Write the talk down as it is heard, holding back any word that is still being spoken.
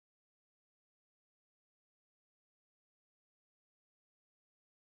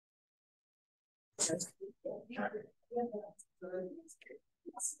So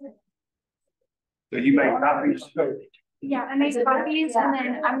you make copies? Yeah, I make copies and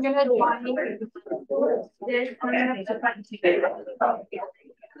then I'm gonna find this.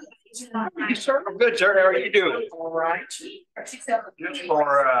 You sir, I'm good, sir. How are you doing? All right. Just for the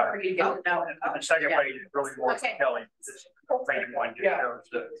second page is really more telling. This page one just shows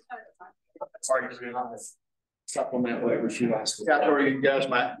the Supplement whatever she asked. Yeah, or you guys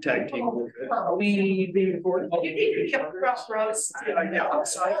might tag team. We be recording. I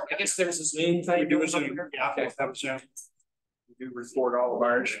guess there's a Zoom thing. We do a Zoom. Yeah, okay. Have a Zoom. We do record all of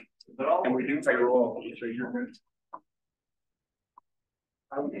ours, and we do payroll, so you're good.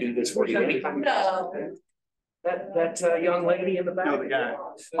 I would do this for you. No. That young lady in the back. No, the guy.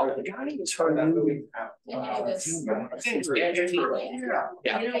 Oh, the guy is her movie. Yeah. I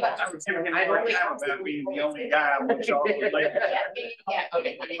only have about being the only guy. Yeah,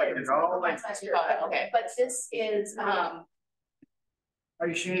 okay. Okay, but this is, Are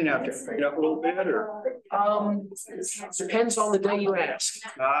you shooting out there? Pick it up a little bit or? Depends on the day you ask.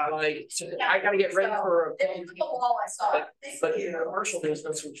 Like, I gotta get ready for but in the commercial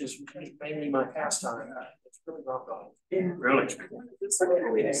business, which is mainly my pastime, it's really not going. Really?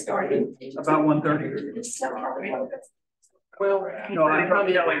 About 1:30. Well, no, I'm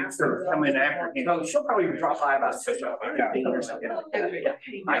probably come in after. No, she'll probably drop by about 15 or something.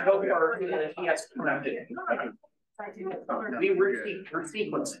 I hope her, he has to come out. We repeat her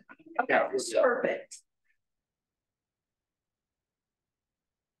sequence. Okay, perfect.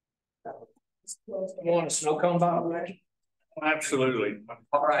 You want a snow cone bottle? Absolutely.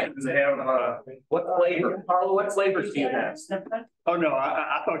 All right. They have what flavor? Carla, what flavors do you have? Oh no,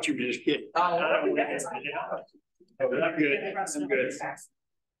 I thought you were just kidding. Oh, I'm good. I'm good.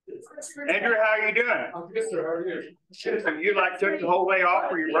 Andrew, how are you doing? I'm good, sir. How are you? So you like took the whole day off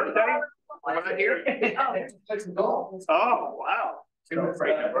for your birthday? Right here? Oh, wow.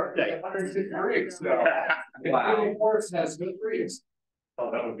 Celebrating birthday. 150 rigs. Wow. Forest has good rigs. Oh,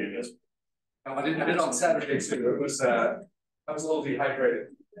 that would be this. I did it on Saturday too. It was I was a little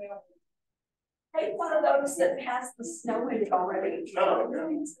dehydrated. take one of those that has the snow in it already. Oh,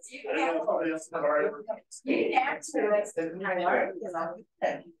 You can have to.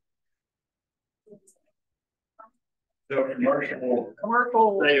 So commercial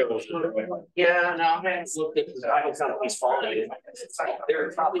sales. Yeah, no, I haven't looked at the title company's falling.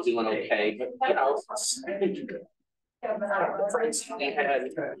 They're probably doing okay, but you know. Friends, we had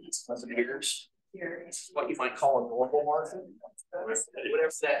years. What you might call a normal market.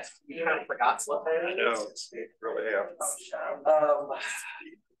 Whatever that, you kind of forgot what that is. I know, it really have.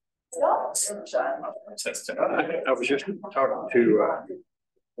 I was just talking to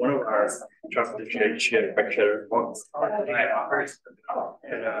one of our chocolate shakes. She had a picture of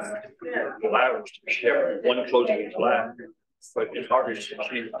and she had one closing in July, but in August she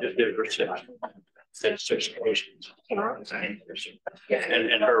just did her six closings.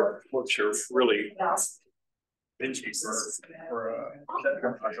 And her books are really busy for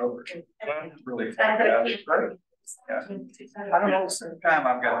October. Really, yeah. I don't know. Same time,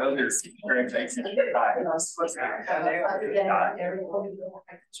 I've got other experiences.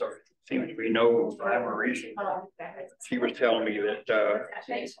 So it seems to be no rhyme or reason. She was telling me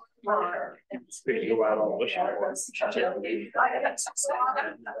that speaking about all this.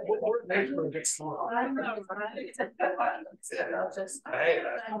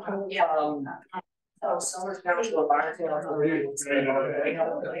 Oh, Summer Council of Iron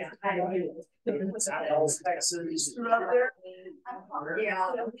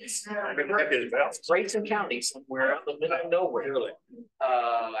Grayson County, somewhere out in the middle of nowhere.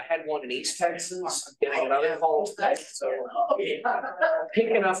 I had one in East Texas, getting another call today. So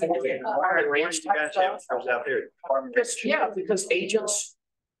picking up and ranch type stuff. Out there. Yeah, because agents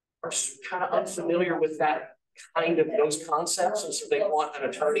are kind of unfamiliar with that kind of those concepts, and so they want an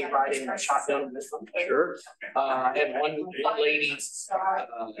attorney writing a shotgun with them. Sure. And one lady,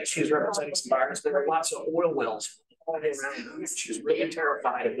 she was representing some buyers. There were lots of oil wells all around. She's really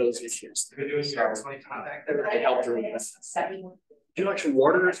terrified of those issues. They helped her with that. Do you like some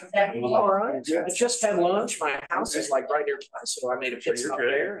water or something? All right. I just had lunch. My house is like right near, so I made a pit stop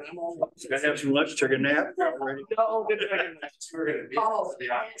there. And I'm all. You gotta have some lunch, took a nap. Ready? Oh, good. Oh,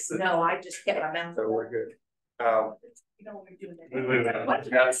 no, I just kept my mouth. So we're good.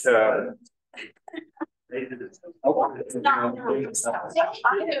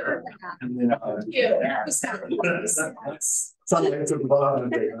 It's a bottom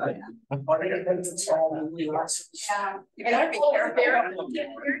day, right? Yeah. You gotta be careful.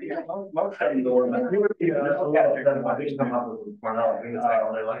 Most of them go in. To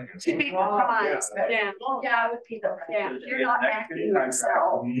be surprised, yeah. Yeah, I would be the, yeah, you're not acting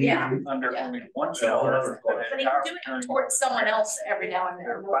yourself. Yeah. Under only one seller. But you do it towards someone else every now and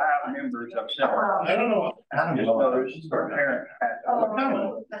There then. are 5 members of seller. I don't know. Just noticed our parent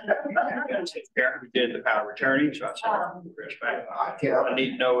parent who did the power of attorney, so I said, Chris, what I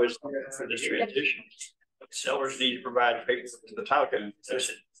need to know is for this transition, sellers need to provide paper to the title company. So I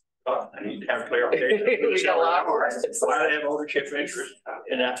said, oh, I need to have clarification. We got a lot more. Why they have ownership interest?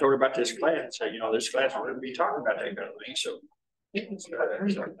 And I told her about this class, so, you know, this class, we're gonna be talking about that kind of thing, so. I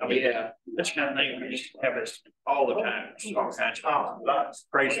mean, yeah, this kind of thing, we just have this all the time, it's all kinds of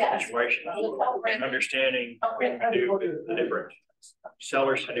crazy situations. And understanding when to do the different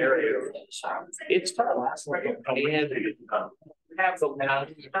seller scenarios. It's tough. And have the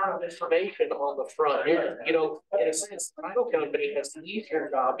amount of information on the front end, you know, in a sense, the title company has the easier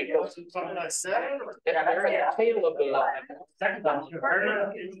job because they're at the tail of the.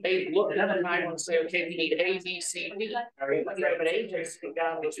 They look at the title and say, okay, we need A, B, C, D. They have an agency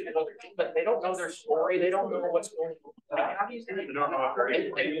guy, but they don't know their story, they don't know what's going on. They don't know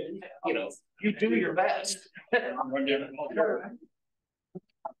if And, you know, you do your best.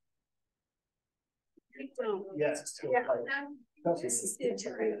 Yes. Yeah. I mean,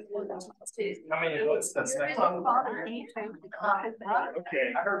 that's next time. Okay.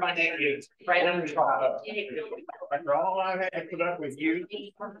 I heard my name used right under the top. After all I've had to put up with you,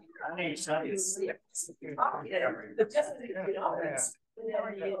 I need something.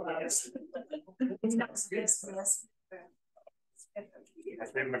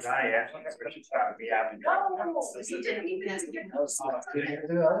 I've been my guy asking, but she's got to be happy.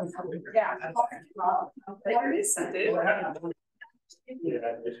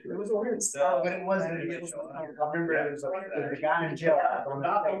 It was weird stuff, but it wasn't. I remember it was the guy in jail.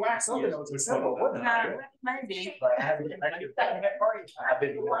 Not the wax. Something was simple. Maybe. But I haven't. I've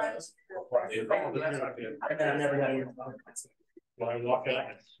been. And then I never got any. When I walk in,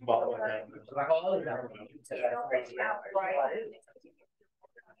 I bottle around. Like all other guys.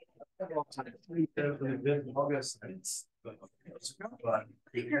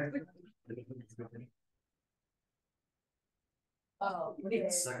 Oh. I'll be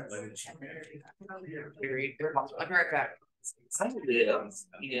right back. I live,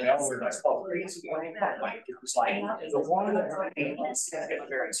 you know, where it's called crazy. Like, it was like the one that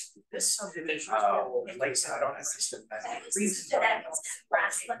this subdivision. Lakeside on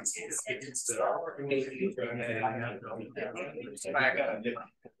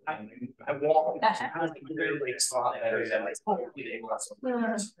I walked. I literally saw that.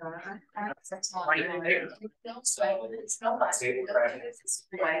 Right there.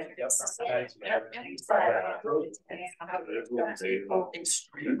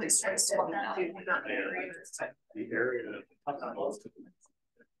 Extremely stressful. The area.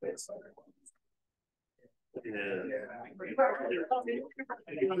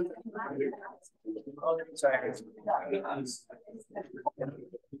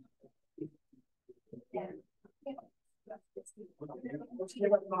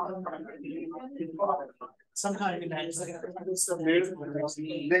 Sometimes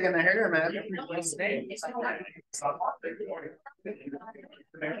digging the hair, man.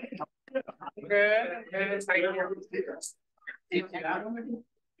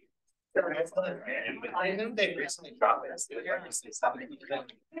 I know they recently dropped this.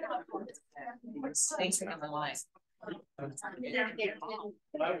 Thanks for the line.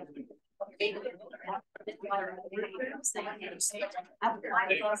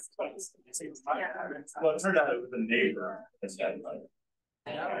 Well, it turned out it was a neighbor.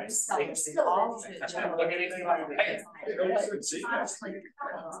 Yeah.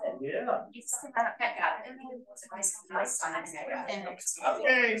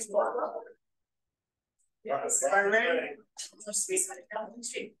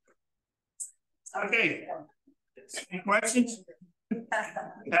 Okay. Any questions?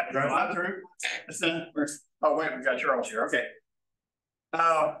 Drive through. Oh, wait, we got Charles here. Okay.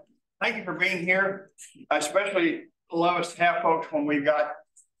 Thank you for being here. I especially love us to have folks when we've got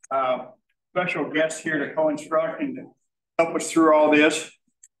special guests here to co-instruct and to help us through all this.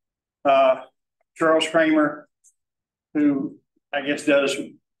 Charles Kramer, who I guess does,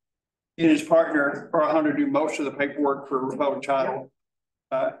 and his partner, Hunter, do most of the paperwork for Republic Title.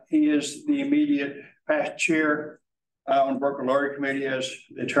 He is the immediate past chair on the Broker Lawyer Committee as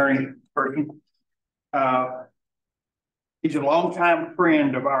the attorney person. He's a longtime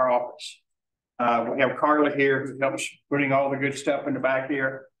friend of our office. We have Carla here who helps putting all the good stuff in the back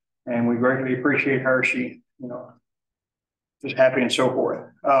here, and we greatly appreciate her. She, is happy and so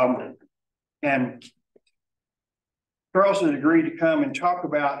forth. And Charles has agreed to come and talk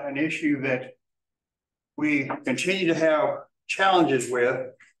about an issue that we continue to have challenges with.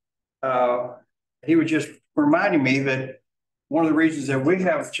 He was just reminding me that one of the reasons that we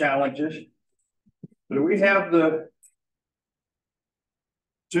have challenges, do we have the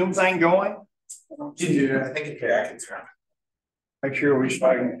Zoom thing going? You do, I think I can try. Make sure we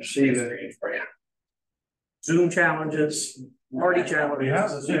can see the Zoom challenges, party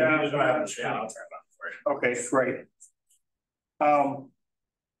challenges. Okay, great.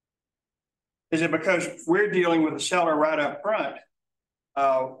 Is it because we're dealing with the seller right up front?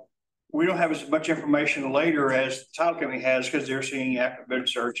 We don't have as much information later as the title company has because they're seeing active bid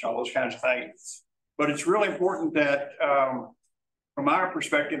search, all those kinds of things. But it's really important that, from our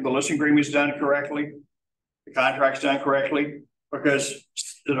perspective, the listing agreement is done correctly, the contract's done correctly, because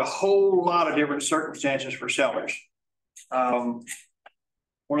there's a whole lot of different circumstances for sellers. One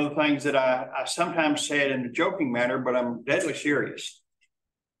of the things that I sometimes say it in a joking manner, but I'm deadly serious.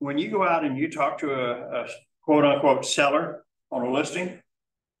 When you go out and you talk to a quote unquote seller on a listing,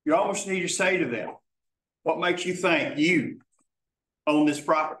 you almost need to say to them, what makes you think you own this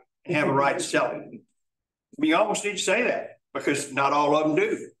property and have a right to sell it? You almost need to say that because not all of them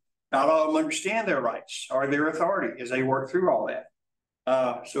do. Not all of them understand their rights or their authority as they work through all that.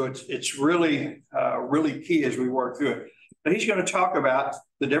 So it's really, really key as we work through it. But he's going to talk about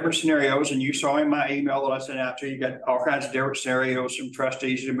the different scenarios, and you saw in my email that I sent out to you, got all kinds of different scenarios from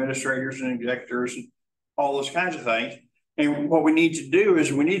trustees and administrators and executors and all those kinds of things. And what we need to do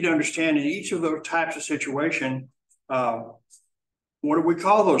is we need to understand in each of those types of situation, what do we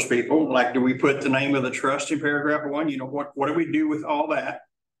call those people? Like, do we put the name of the trust in paragraph 1? What do we do with all that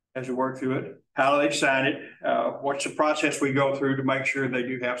as we work through it? How do they sign it? What's the process we go through to make sure they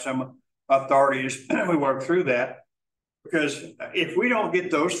do have some authority as we work through that? Because if we don't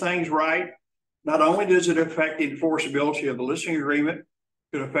get those things right, not only does it affect the enforceability of the listing agreement, it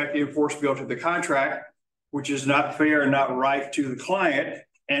could affect the enforceability of the contract, which is not fair and not right to the client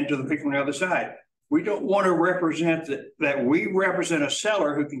and to the people on the other side. We don't want to represent that we represent a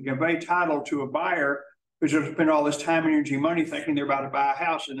seller who can convey title to a buyer who's going to spend all this time, energy, money thinking they're about to buy a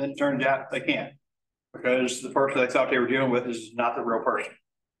house, and then it turns out they can't because the person they thought they were dealing with is not the real person.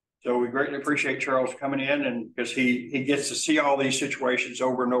 So we greatly appreciate Charles coming in, and because he gets to see all these situations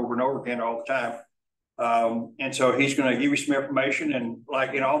over and over and over again all the time. And so he's going to give you some information, and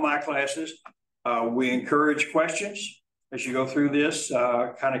like in all my classes, we encourage questions as you go through this,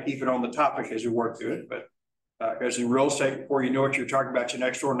 kind of keep it on the topic as we work through it. But because in real estate, before you know it, you're talking about your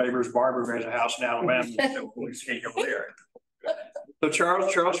next door neighbor's barber who has a house in Alabama. So please take over there. So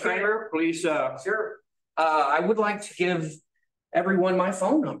Charles Kramer, please. Sure. I would like to give everyone my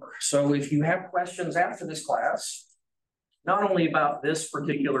phone number. So if you have questions after this class, not only about this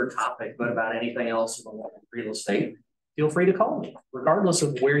particular topic, but about anything else in the world of real estate, feel free to call me, regardless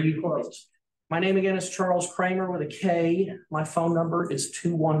of where you close. My name again is Charles Kramer with a K. My phone number is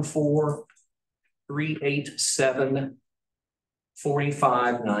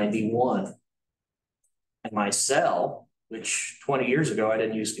 214-387-4591. And my cell, which 20 years ago I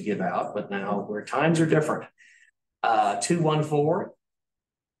didn't used to give out, but now where times are different,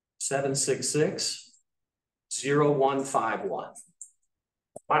 214-766-0151.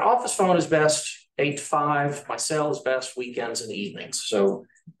 My office phone is best 8 to 5. My cell is best weekends and evenings. So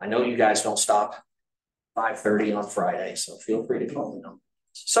I know you guys don't stop 5:30 on Friday, so feel free to call me.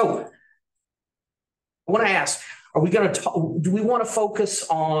 So I want to ask, are we going to talk, do we want to focus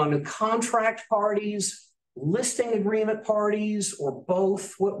on contract parties, listing agreement parties, or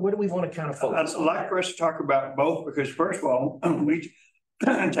both? What do we want to kind of focus on? I'd like for us to talk about both because first of all, we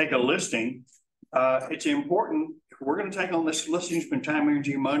take a listing. It's important, if we're going to take on this listing, spend time,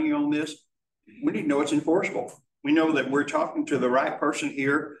 energy, money on this, we need to know it's enforceable. We know that we're talking to the right person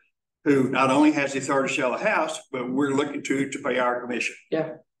here who not only has the authority to sell a house, but we're looking to pay our commission.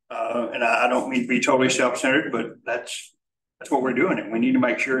 Yeah. And I don't mean to be totally self-centered, but that's what we're doing, and we need to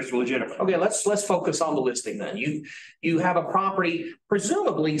make sure it's legitimate. Okay, let's focus on the listing then. You have a property,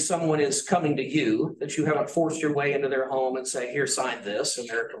 presumably someone is coming to you that you haven't forced your way into their home and say, here, sign this, and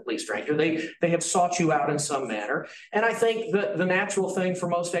they're a complete stranger. They have sought you out in some manner. And I think that the natural thing for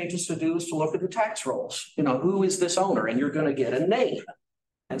most agents to do is to look at the tax rolls. You know, who is this owner? And you're going to get a name.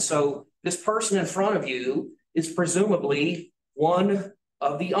 And so this person in front of you is presumably one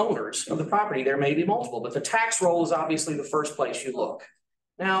of the owners of the property. There may be multiple, but the tax roll is obviously the first place you look.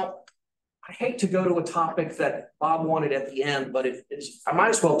 Now, I hate to go to a topic that Bob wanted at the end, but I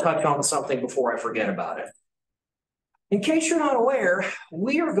might as well touch on something before I forget about it. In case you're not aware,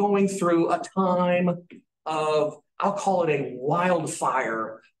 we are going through a time of, I'll call it a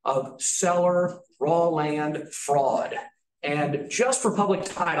wildfire of seller raw land fraud. And just for public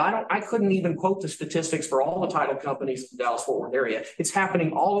title, I couldn't even quote the statistics for all the title companies in the Dallas-Fort Worth area. It's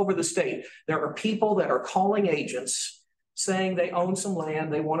happening all over the state. There are people that are calling agents saying they own some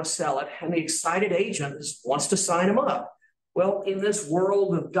land, they want to sell it, and the excited agent wants to sign them up. Well, in this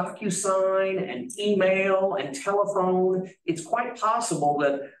world of DocuSign and email and telephone, it's quite possible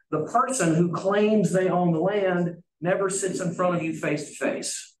that the person who claims they own the land never sits in front of you face to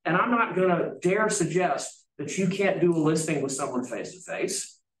face. And I'm not going to dare suggest that you can't do a listing with someone face to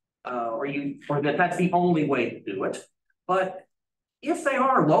face, or that that's the only way to do it. But if they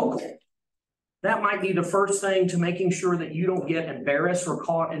are local, that might be the first thing to making sure that you don't get embarrassed or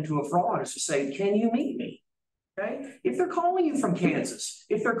caught into a fraud, is to say, can you meet me? Okay. If they're calling you from Kansas,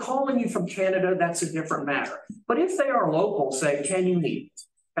 if they're calling you from Canada, that's a different matter. But if they are local, say, can you meet?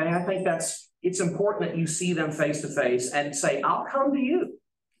 Okay. I think it's important that you see them face to face and say, I'll come to you.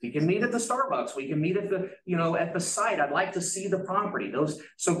 We can meet at the Starbucks. We can meet at the, at the site. I'd like to see the property.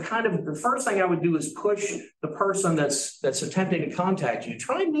 So kind of the first thing I would do is push the person that's attempting to contact you.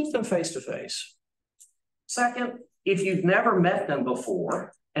 Try and meet them face to face. Second, if you've never met them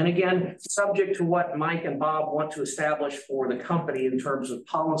before, and again, subject to what Mike and Bob want to establish for the company in terms of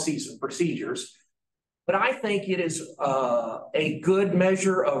policies and procedures, but I think it is a good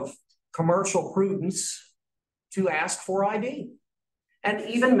measure of commercial prudence to ask for ID. And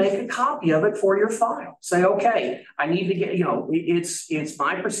even make a copy of it for your file. Say, okay, I need to get, it's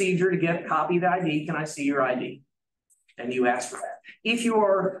my procedure to get a copy of the ID. Can I see your ID? And you ask for that. If you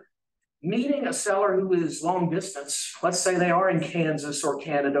are meeting a seller who is long distance, let's say they are in Kansas or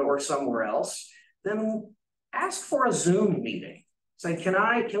Canada or somewhere else, then ask for a Zoom meeting. Say,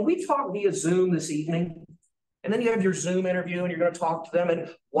 can we talk via Zoom this evening? And then you have your Zoom interview and you're going to talk to them. And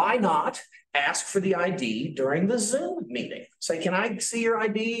why not ask for the ID during the Zoom meeting? Say, can I see your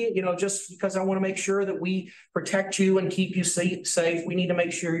ID? Just because I want to make sure that we protect you and keep you safe. We need to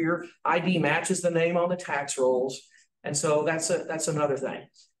make sure your ID matches the name on the tax rolls. And so that's another thing.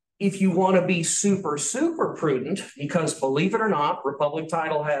 If you want to be super, super prudent, because believe it or not, Republic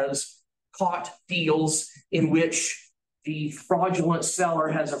Title has caught deals in which the fraudulent seller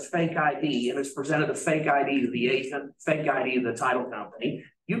has a fake ID and has presented a fake ID to the agent, fake ID to the title company.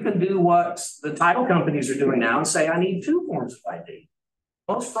 You can do what the title companies are doing now and say, I need 2 forms of ID.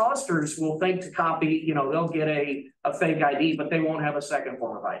 Most fraudsters will think to copy, they'll get a fake ID, but they won't have a second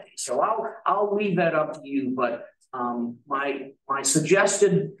form of ID. So I'll leave that up to you. But my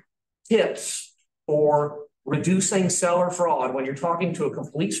suggested tips for reducing seller fraud when you're talking to a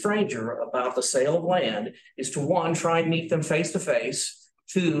complete stranger about the sale of land is to 1, try and meet them face to face.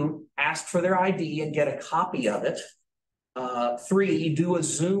 2, ask for their ID and get a copy of it. 3, do a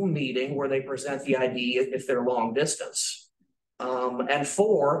Zoom meeting where they present the ID if they're long distance. And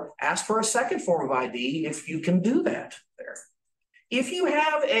 4, ask for a second form of ID if you can do that there. If you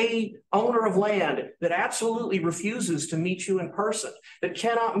have a owner of land that absolutely refuses to meet you in person, that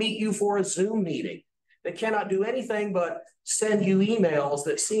cannot meet you for a Zoom meeting, that cannot do anything but send you emails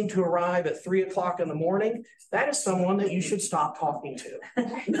that seem to arrive at 3 o'clock in the morning, that is someone that you should stop talking to.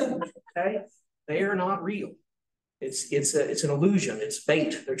 Okay? They are not real. It's an illusion. It's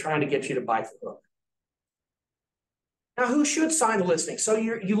bait. They're trying to get you to bite the hook. Now, who should sign the listing? So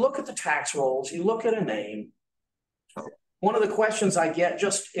you look at the tax rolls, you look at a name. One of the questions I get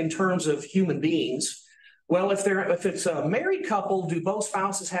just in terms of human beings, well, if it's a married couple, do both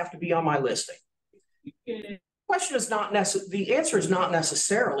spouses have to be on my listing? The question is not the answer is not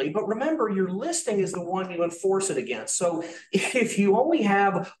necessarily, but remember, your listing is the one you enforce it against. So if you only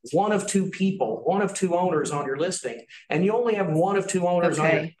have 1 of 2 people, 1 of 2 owners on your listing, and you only have 1 of 2 owners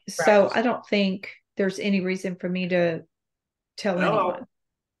on your so I don't think there's any reason for me to tell anyone.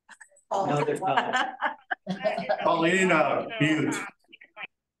 No, there's not. Pauline, mute.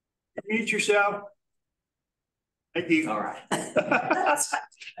 Mute yourself. Thank you. All right.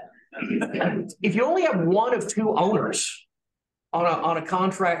 If you only have 1 of 2 owners on a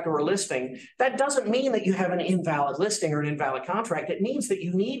contract or a listing, that doesn't mean that you have an invalid listing or an invalid contract. It means that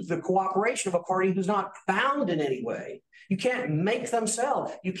you need the cooperation of a party who's not bound in any way. You can't make them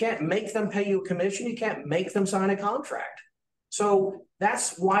sell. You can't make them pay you a commission. You can't make them sign a contract. So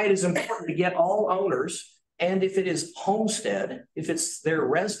that's why it is important to get all owners. And if it is homestead, if it's their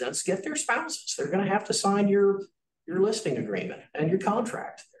residence, get their spouses. They're going to have to sign your listing agreement and your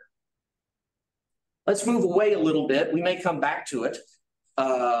contract. Let's move away a little bit. We may come back to it.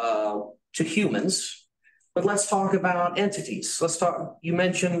 to humans, but let's talk about entities. You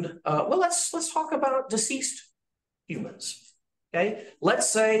mentioned, let's talk about deceased humans. Okay, let's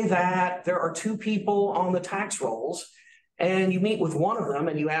say that there are two people on the tax rolls and you meet with one of them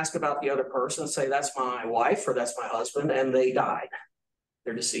and you ask about the other person, say that's my wife or that's my husband, and they died.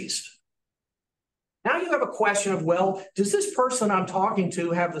 They're deceased. Now you have a question of, well, does this person I'm talking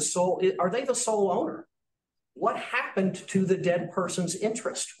to have are they the sole owner? What happened to the dead person's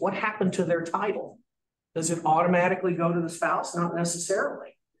interest? What happened to their title? Does it automatically go to the spouse? Not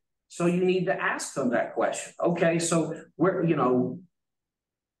necessarily. So you need to ask them that question. Okay, so where,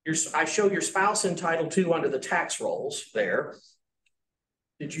 I show your spouse in Title II under the tax rolls there.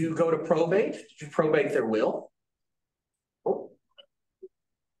 Did you go to probate? Did you probate their will? Oh.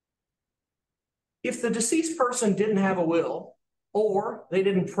 If the deceased person didn't have a will, or they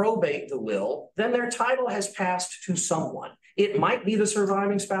didn't probate the will, then their title has passed to someone. It might be the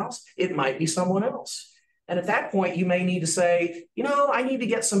surviving spouse, it might be someone else. And at that point, you may need to say, I need to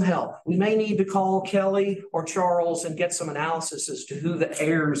get some help. We may need to call Kelly or Charles and get some analysis as to who the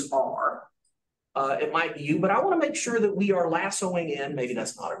heirs are. It might be you, but I want to make sure that we are lassoing in, maybe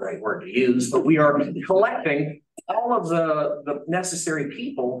that's not a great word to use, but we are collecting all of the necessary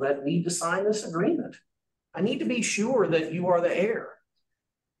people that need to sign this agreement. I need to be sure that you are the heir.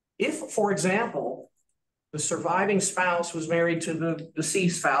 If, for example, the surviving spouse was married to the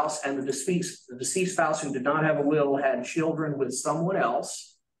deceased spouse and the deceased spouse who did not have a will had children with someone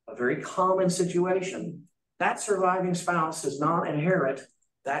else, a very common situation, that surviving spouse does not inherit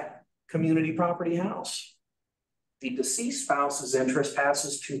that community property house. The deceased spouse's interest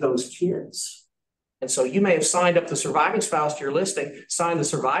passes to those kids. And so you may have signed up the surviving spouse to your listing, signed the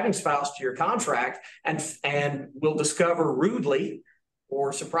surviving spouse to your contract, and will discover rudely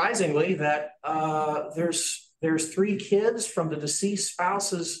or surprisingly that there's 3 kids from the deceased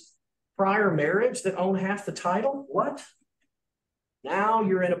spouse's prior marriage that own half the title. What? Now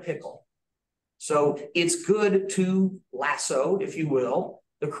you're in a pickle. So it's good to lasso, if you will,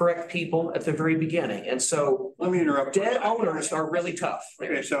 the correct people at the very beginning. And so let me interrupt. Dead owners are really tough.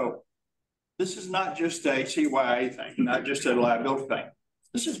 Okay, so this is not just a CYA thing, not just a liability thing.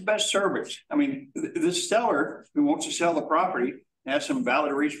 This is best service. I mean, the seller who wants to sell the property has some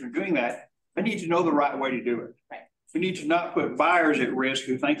valid reason for doing that. They need to know the right way to do it. Right. We need to not put buyers at risk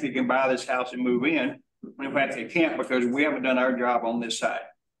who think they can buy this house and move in, when in fact they can't because we haven't done our job on this side.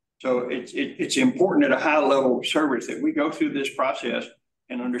 So it's important at a high level of service that we go through this process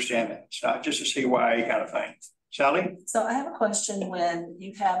and understand it. It's not just a CYA kind of thing. Sally? So I have a question. When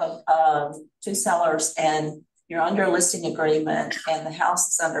you have two sellers and you're under a listing agreement and the house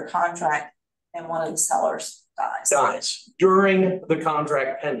is under contract and one of the sellers dies during the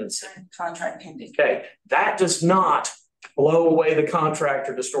contract pendency. Contract pending. Okay, that does not blow away the contract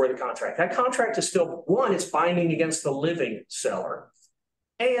or destroy the contract. That contract is still, one, it's binding against the living seller.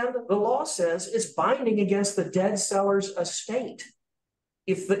 And the law says it's binding against the dead seller's estate.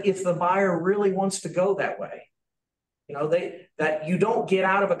 If the buyer really wants to go that way. That you don't get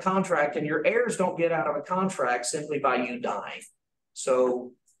out of a contract and your heirs don't get out of a contract simply by you dying.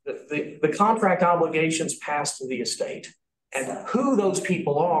 So the contract obligations pass to the estate, and who those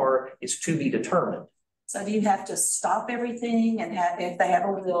people are is to be determined. So do you have to stop everything and if they have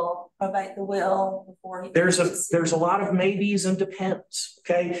a will, probate the will before There's a lot of maybes and depends.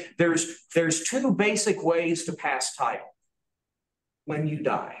 Okay, there's 2 basic ways to pass title when you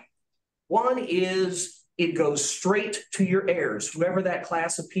die. One is it goes straight to your heirs, whoever that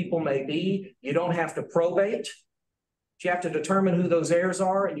class of people may be. You don't have to probate. You have to determine who those heirs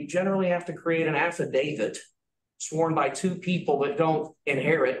are, and you generally have to create an affidavit sworn by 2 people that don't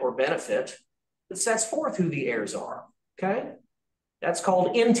inherit or benefit that sets forth who the heirs are. Okay? That's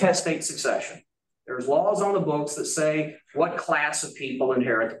called intestate succession. There's laws on the books that say what class of people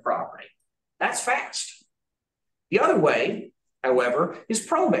inherit the property. That's fast. The other way, however, is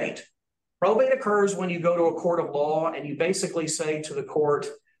probate. Probate occurs when you go to a court of law and you basically say to the court,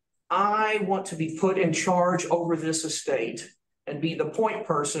 I want to be put in charge over this estate and be the point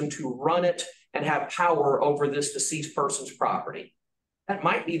person to run it and have power over this deceased person's property. That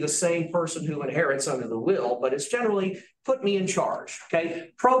might be the same person who inherits under the will, but it's generally put me in charge. Okay,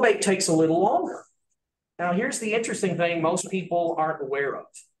 probate takes a little longer. Now, here's the interesting thing most people aren't aware of.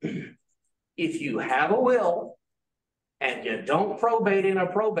 If you have a will and you don't probate in a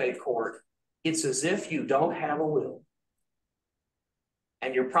probate court, it's as if you don't have a will.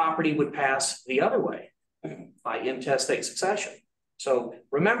 And your property would pass the other way by intestate succession. So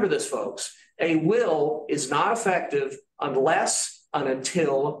remember this, folks. A will is not effective unless and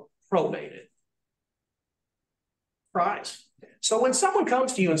until probated. Prize. So when someone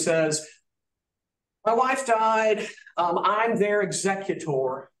comes to you and says, My wife died. I'm their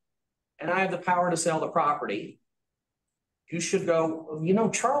executor, and I have the power to sell the property. You should go, you know,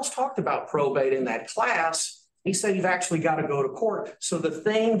 Charles talked about probate in that class. He said you've actually got to go to court. So the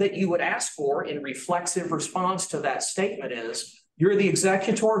thing that you would ask for in reflexive response to that statement is, you're the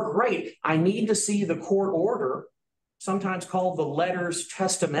executor, great. I need to see the court order, sometimes called the letters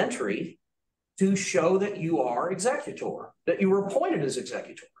testamentary, to show that you are executor, that you were appointed as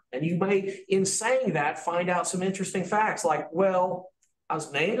executor. And you may, in saying that, find out some interesting facts like, well, I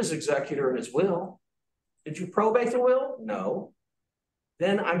was named as executor in his will. Did you probate the will? No.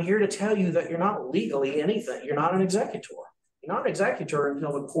 Then I'm here to tell you that you're not legally anything. You're not an executor. You're not an executor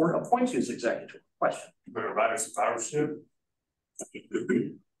until the court appoints you as executor. Question. But a right of survivorship?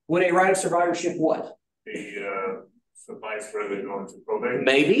 Would a right of survivorship what? Suffice rather going to probate?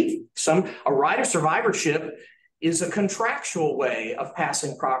 Maybe. A right of survivorship is a contractual way of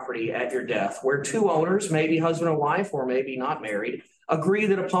passing property at your death, where two owners, maybe husband and wife, or maybe not married, agree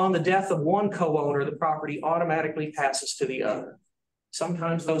that upon the death of one co-owner, the property automatically passes to the other.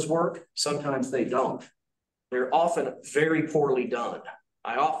 Sometimes those work, sometimes they don't. They're often very poorly done.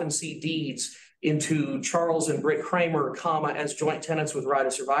 I often see deeds into Charles and Britt Kramer, as joint tenants with right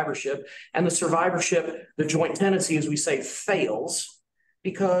of survivorship. And the survivorship, the joint tenancy, as we say, fails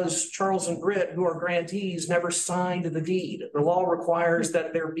because Charles and Britt, who are grantees, never signed the deed. The law requires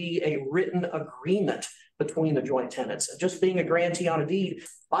that there be a written agreement between the joint tenants. And just being a grantee on a deed,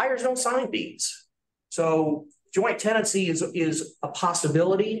 buyers don't sign deeds. So joint tenancy is a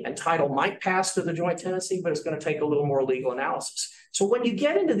possibility, and title might pass to the joint tenancy, but it's going to take a little more legal analysis. So when you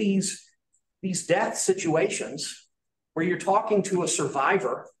get into these death situations where you're talking to a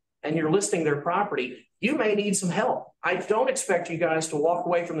survivor and you're listing their property, you may need some help. I don't expect you guys to walk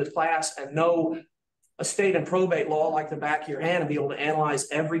away from this class and know estate and probate law like the back of your hand and be able to analyze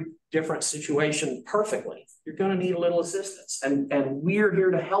every different situation perfectly. You're going to need a little assistance, and we're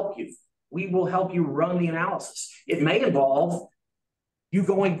here to help you. We will help you run the analysis. It may involve you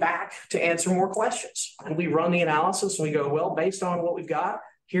going back to answer more questions, and we run the analysis and we go, well, based on what we've got,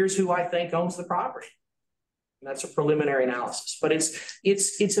 here's who I think owns the property. And that's a preliminary analysis. But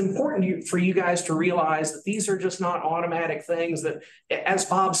it's important for you guys to realize that these are just not automatic things that, as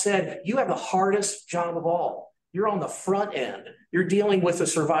Bob said, you have the hardest job of all. You're on the front end. You're dealing with a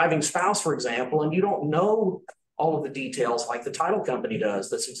surviving spouse, for example, and you don't know all of the details like the title company does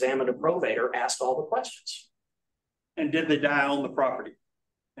that's examined a probator, asked all the questions. And did they die on the property?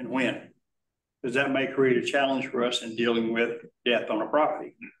 And when? Because that may create a challenge for us in dealing with death on a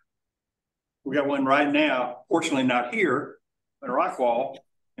property. We got one right now, fortunately not here, in Rockwall,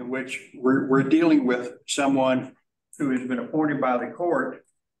 in which we're dealing with someone who has been appointed by the court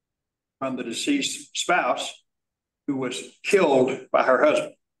from the deceased spouse who was killed by her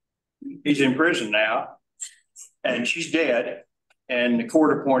husband. He's in prison now, and she's dead, and the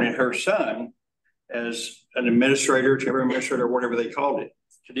court appointed her son as an administrator, temporary administrator, or whatever they called it,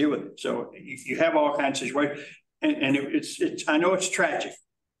 to deal with it. So you have all kinds of situations, and it's I know it's tragic,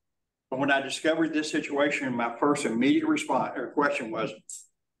 but when I discovered this situation, my first immediate response or question was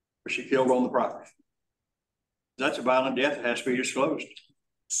she killed on the property? That's a violent death that has to be disclosed.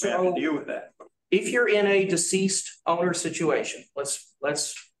 So we have to deal with that. If you're in a deceased owner situation,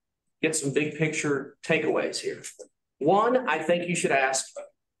 let's get some big picture takeaways here. One, I think you should ask,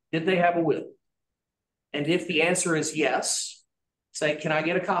 did they have a will? And if the answer is yes, say, can I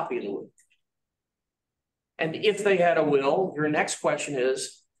get a copy of the will? And if they had a will, your next question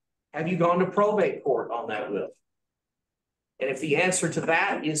is, have you gone to probate court on that will? And if the answer to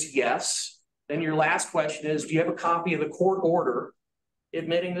that is yes, then your last question is, do you have a copy of the court order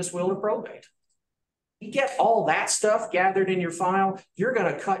admitting this will to probate? You get all that stuff gathered in your file, you're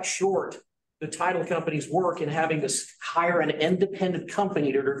going to cut short the title company's work in having to hire an independent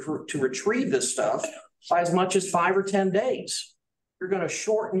company to retrieve this stuff by as much as 5 or 10 days. You're going to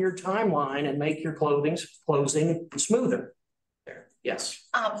shorten your timeline and make your closing smoother. There. Yes.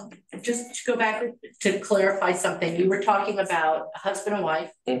 Just to go back to clarify something, you were talking about a husband and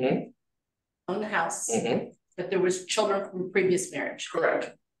wife own the house, but there was children from previous marriage.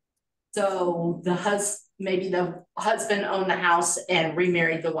 Correct. So maybe the husband owned the house and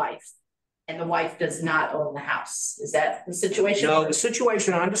remarried the wife, and the wife does not own the house. Is that the situation? No, the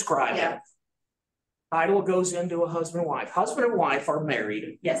situation I'm describing. Title goes into a husband and wife. Husband and wife are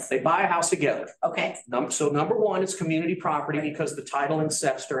married. Yes. They buy a house together. Okay. So number one is community property because the title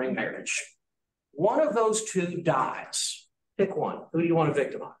incepts during marriage. One of those two dies. Pick one. Who do you want to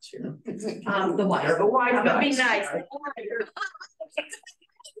victimize here? The wife. The wife I'm gonna be dies. nice.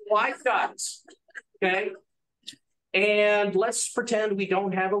 Wife dies. Okay. And let's pretend we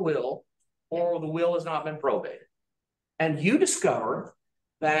don't have a will. or the will has not been probated. And you discover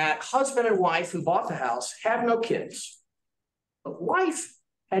that husband and wife who bought the house have no kids. The wife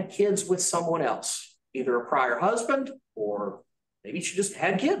had kids with someone else, either a prior husband or maybe she just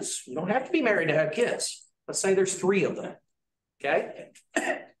had kids. You don't have to be married to have kids. Let's say there's 3 of them. Okay.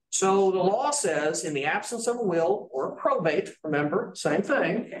 So the law says in the absence of a will or a probate, remember, same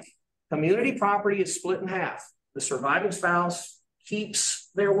thing, community property is split in half. The surviving spouse keeps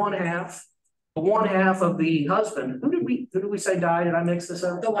their 1/2. The 1/2 of the husband, who did we say died? Did I mix this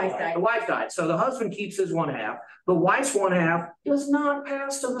up? The wife died. The wife died. So the husband keeps his 1/2. The wife's 1/2 does not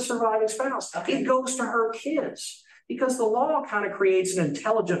pass to the surviving spouse. Okay. It goes to her kids because the law kind of creates an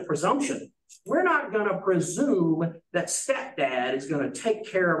intelligent presumption. We're not going to presume that stepdad is going to take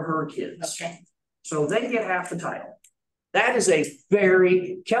care of her kids. Okay. So they get half the title. That is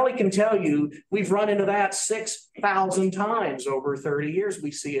Kelly can tell you, we've run into that 6,000 times over 30 years.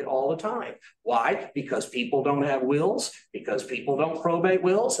 We see it all the time. Why? Because people don't have wills, because people don't probate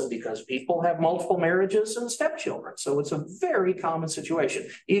wills, and because people have multiple marriages and stepchildren. So it's a very common situation.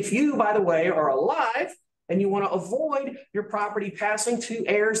 If you, by the way, are alive and you want to avoid your property passing to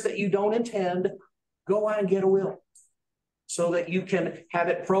heirs that you don't intend, go out and get a will, so that you can have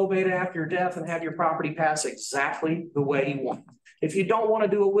it probated after your death and have your property pass exactly the way you want. If you don't want to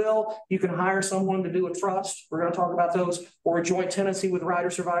do a will, you can hire someone to do a trust. We're going to talk about those, or a joint tenancy with right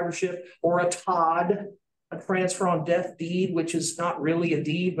of survivorship, or a TOD, a transfer on death deed, which is not really a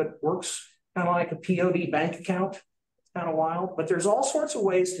deed, but works kind of like a POD bank account. It's kind of wild, but there's all sorts of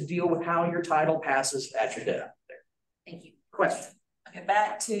ways to deal with how your title passes at your death. Thank you. Question. Okay,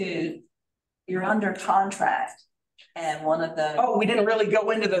 back to you're under contract. And one of the— Oh, we didn't really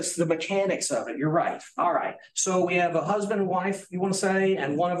go into the mechanics of it. You're right. All right. So we have a husband and wife, you want to say,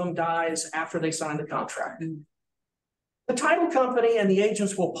 and one of them dies after they sign the contract. Mm-hmm. The title company and the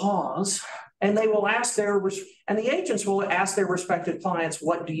agents will pause, and they will ask the agents will ask their respective clients,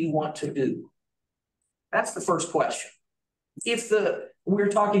 what do you want to do? That's the first question. We're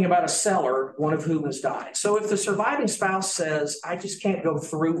talking about a seller, one of whom has died. So if the surviving spouse says, I just can't go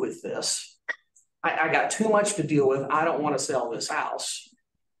through with this, I got too much to deal with, I don't want to sell this house,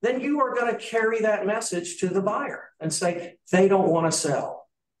 then you are going to carry that message to the buyer and say, they don't want to sell.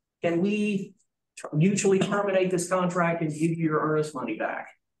 Can we mutually terminate this contract and give you your earnest money back?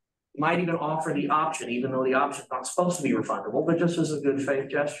 You might even offer the option, even though the option is not supposed to be refundable, but just as a good faith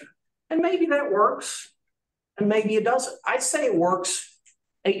gesture. And maybe that works, and maybe it doesn't. I'd say it works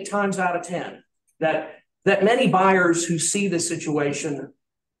 8 times out of 10, that many buyers who see this situation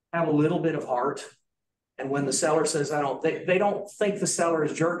have a little bit of heart. And when the seller says, they don't think the seller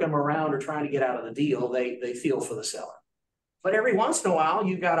is jerking them around or trying to get out of the deal. They feel for the seller. But every once in a while,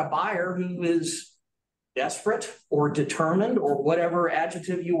 you've got a buyer who is desperate or determined or whatever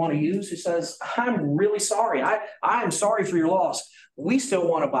adjective you want to use, who says, I'm really sorry. I'm sorry for your loss. We still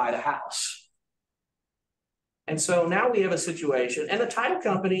want to buy the house. And so now we have a situation, and the title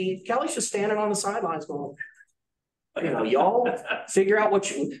company, Kelly's just standing on the sidelines going, y'all figure out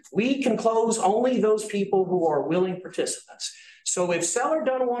we can close only those people who are willing participants. So if seller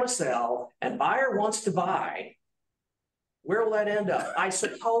doesn't want to sell and buyer wants to buy, where will that end up? I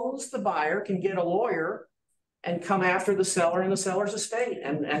suppose the buyer can get a lawyer and come after the seller and the seller's estate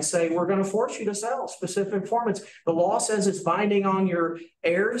and say, we're going to force you to sell specific performance. The law says it's binding on your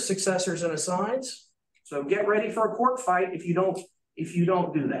heirs, successors, and assigns. So get ready for a court fight if you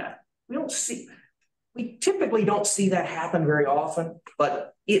don't do that. We typically don't see that happen very often,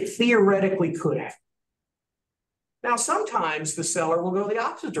 but it theoretically could happen. Now, sometimes the seller will go the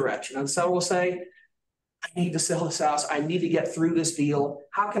opposite direction, and the seller will say, I need to sell this house. I need to get through this deal.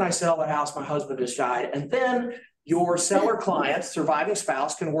 How can I sell the house? My husband just died. And then your seller client, surviving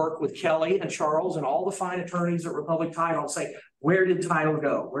spouse, can work with Kelly and Charles and all the fine attorneys at Republic Title and say, where did title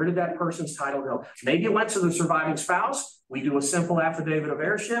go? Where did that person's title go? Maybe it went to the surviving spouse. We do a simple affidavit of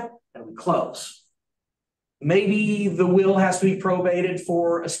heirship and we close. Maybe the will has to be probated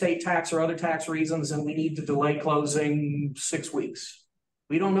for estate tax or other tax reasons, and we need to delay closing 6 weeks.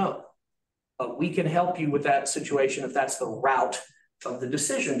 We don't know, but we can help you with that situation if that's the route of the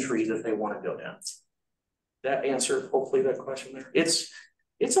decision tree that they want to go down. That answered, hopefully, that question there.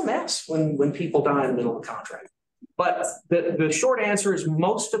 It's a mess when people die in the middle of a contract. But the short answer is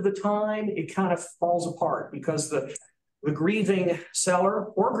most of the time it kind of falls apart because the grieving seller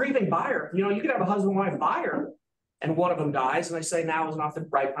or grieving buyer, you could have a husband and wife buyer and one of them dies and they say now is not the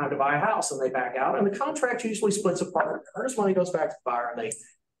right time to buy a house and they back out and the contract usually splits apart. Earnest money goes back to the buyer and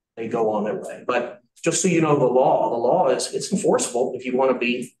they go on their way. But just so you know, the law is it's enforceable if you want to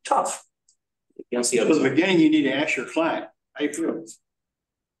be tough against the other. So at the beginning, you need to ask your client, how you feel?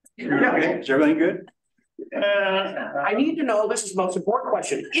 Okay, is everything good? I need to know, this is the most important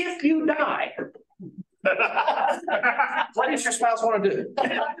question. If you die, what does your spouse want to do?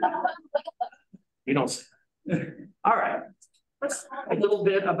 You don't say. All right. Let's talk a little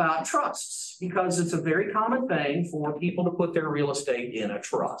bit about trusts, because it's a very common thing for people to put their real estate in a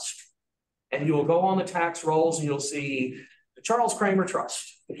trust. And you'll go on the tax rolls and you'll see the Charles Kramer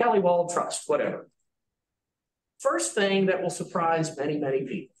Trust, the Kelly Wald Trust, whatever. First thing that will surprise many, many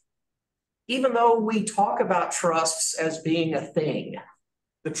people. Even though we talk about trusts as being a thing,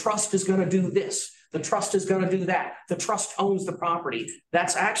 the trust is going to do this, the trust is going to do that, the trust owns the property.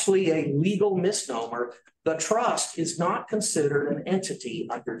 That's actually a legal misnomer. The trust is not considered an entity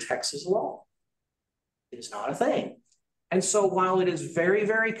under Texas law. It is not a thing. And so while it is very,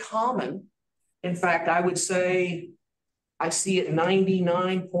 very common, in fact, I would say I see it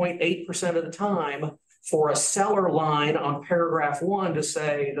 99.8% of the time for a seller line on paragraph 1 to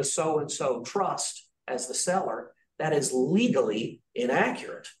say the so-and-so trust as the seller, that is legally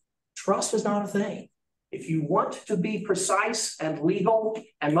inaccurate. Trust is not a thing. If you want to be precise and legal,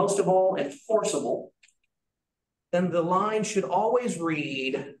 and most of all, enforceable, then the line should always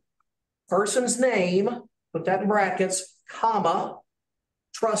read person's name, put that in brackets, comma,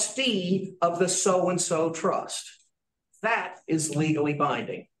 trustee of the so-and-so trust. That is legally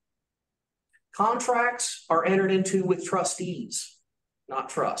binding. Contracts are entered into with trustees, not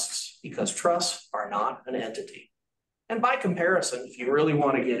trusts, because trusts are not an entity. And by comparison, if you really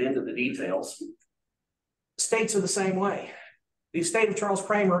want to get into the details, states are the same way. The estate of Charles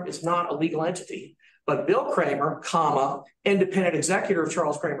Kramer is not a legal entity, but Bill Kramer, comma, independent executor of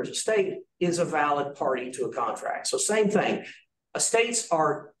Charles Kramer's estate, is a valid party to a contract. So same thing. Estates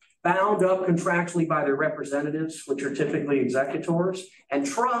are bound up contractually by their representatives, which are typically executors, and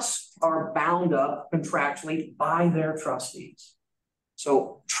trusts are bound up contractually by their trustees.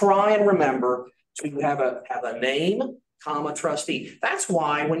 So try and remember to have a name, comma, trustee. That's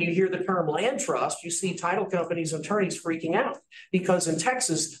why when you hear the term land trust, you see title companies and attorneys freaking out, because in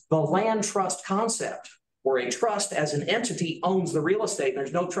Texas, the land trust concept, where a trust as an entity owns the real estate and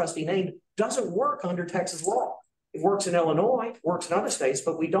there's no trustee named, doesn't work under Texas law. It works in Illinois, works in other states,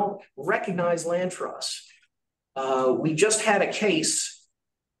 but we don't recognize land trusts. We just had a case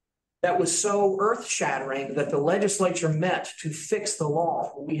that was so earth-shattering that the legislature met to fix the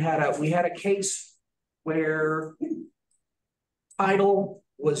law. We had a case where title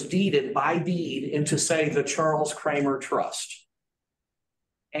was deeded by deed into, say, the Charles Kramer Trust.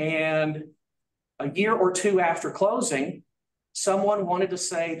 And a year or two after closing, someone wanted to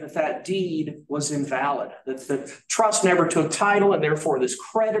say that that deed was invalid, that the trust never took title, and therefore this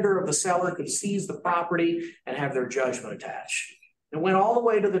creditor of the seller could seize the property and have their judgment attached. It went all the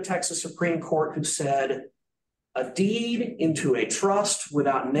way to the Texas Supreme Court, who said a deed into a trust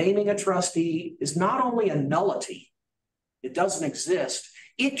without naming a trustee is not only a nullity, it doesn't exist,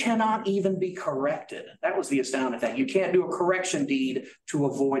 it cannot even be corrected. That was the astounding thing. You can't do a correction deed to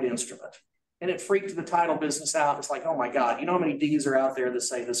a void instrument. And it freaked the title business out. It's like, oh my God, you know how many deeds are out there that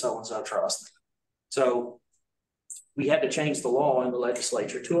say the so-and-so trust? So we had to change the law in the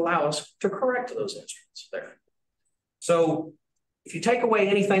legislature to allow us to correct those instruments there. So if you take away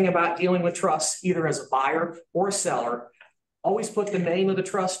anything about dealing with trusts, either as a buyer or a seller, always put the name of the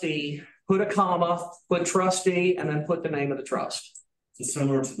trustee, put a comma, put trustee, and then put the name of the trust. So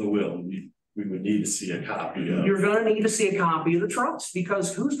similar to the will, we would need to see a copy of. You're going to need to see a copy of the trust,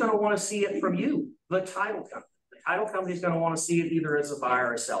 because who's going to want to see it from you? The title company. The title company is going to want to see it either as a buyer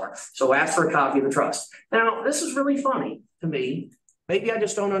or a seller. So ask for a copy of the trust. Now, this is really funny to me. Maybe I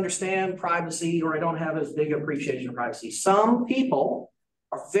just don't understand privacy, or I don't have as big appreciation of privacy. Some people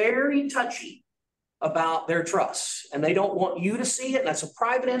are very touchy about their trusts, and they don't want you to see it. And that's a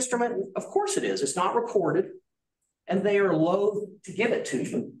private instrument. Of course it is. It's not recorded. And they are loath to give it to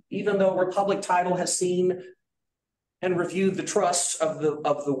you, even though Republic Title has seen and reviewed the trusts of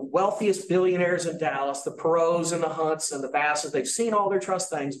the wealthiest billionaires in Dallas, the Perot's and the Hunts and the Bassett's. They've seen all their trust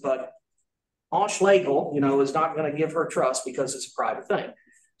things, but Ansh Legel, is not going to give her trust because it's a private thing.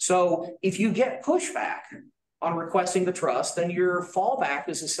 So if you get pushback on requesting the trust, then your fallback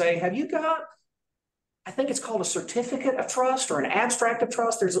is to say, have you got, I think it's called a certificate of trust or an abstract of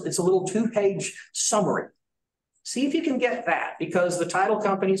trust. It's a little 2-page summary. See if you can get that, because the title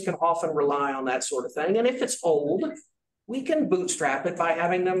companies can often rely on that sort of thing. And if it's old, we can bootstrap it by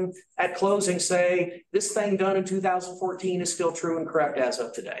having them at closing say, this thing done in 2014 is still true and correct as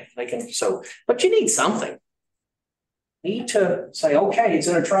of today. They can, but you need something. You need to say, okay, it's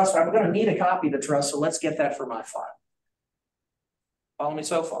in a trust. I'm going to need a copy of the trust, so let's get that for my file. Follow me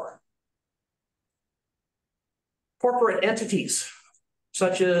so far? Corporate entities.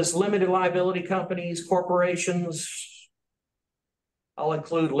 such as limited liability companies, corporations. I'll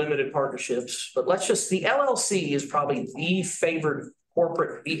include limited partnerships, but the LLC is probably the favored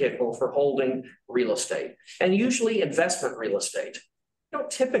corporate vehicle for holding real estate, and usually investment real estate. You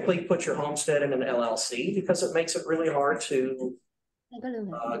don't typically put your homestead in an LLC because it makes it really hard to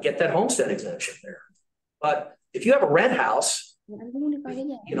get that homestead exemption there. But if you have a rent house,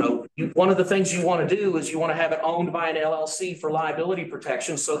 you know, one of the things you want to do is you want to have it owned by an LLC for liability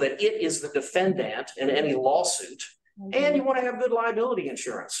protection so that it is the defendant in any lawsuit. And you want to have good liability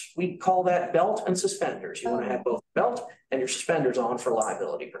insurance. We call that belt and suspenders. You want to have both belt and your suspenders on for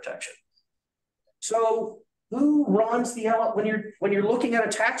liability protection. So who runs the when you're looking at a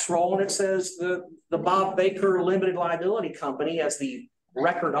tax roll and it says the Bob Baker Limited Liability Company as the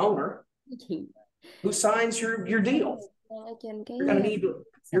record owner, who signs your deal?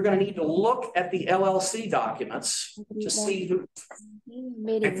 You're going to need to look at the LLC documents to see who.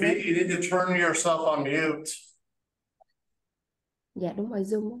 If you need to turn yourself on mute. Dạ đúng rồi,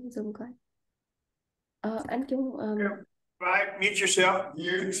 zoom coi. Anh Trung Right, mute yourself.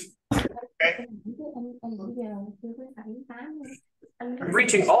 Mute. Okay. I'm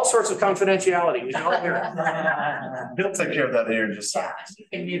reaching all sorts of confidentiality. He'll take care of that here in just a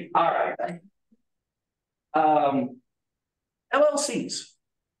second. All right. LLCs.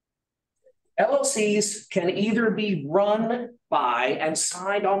 LLCs can either be run by and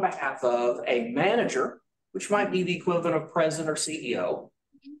signed on behalf of a manager, which might be the equivalent of president or CEO.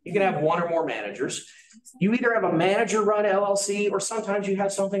 You can have one or more managers. You either have a manager-run LLC, or sometimes you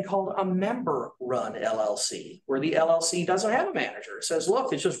have something called a member-run LLC, where the LLC doesn't have a manager. It says,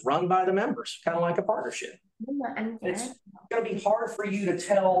 look, it's just run by the members, kind of like a partnership. It's going to be hard for you to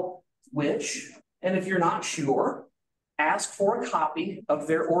tell which, and if you're not sure, ask for a copy of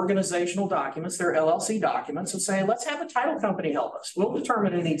their organizational documents, their LLC documents, and say, let's have a title company help us. We'll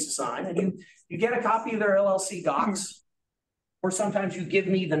determine who needs to sign. And you get a copy of their LLC docs, or sometimes you give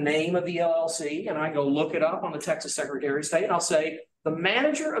me the name of the LLC and I go look it up on the Texas Secretary of State, and I'll say, the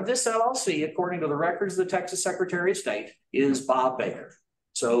manager of this LLC, according to the records of the Texas Secretary of State, is Bob Baker.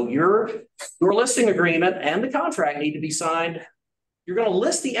 So your listing agreement and the contract need to be signed. You're going to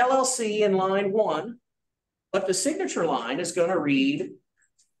list the LLC in line 1, but the signature line is going to read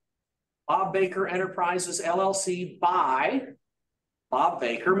Bob Baker Enterprises LLC by Bob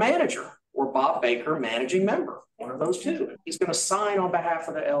Baker Manager, or Bob Baker Managing Member, one of those two. He's going to sign on behalf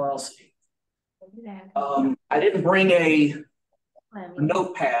of the LLC. I didn't bring a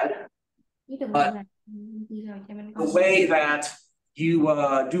notepad, but the way that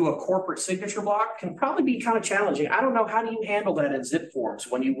you do a corporate signature block can probably be kind of challenging. I don't know, how do you handle that in zip forms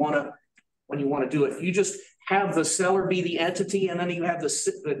when you want to do it? You just have the seller be the entity and then you have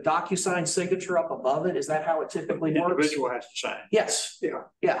the DocuSign signature up above it. Is that how it typically works? The individual has to sign. Yes.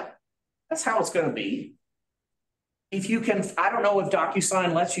 Yeah. That's how it's going to be. If you can, I don't know if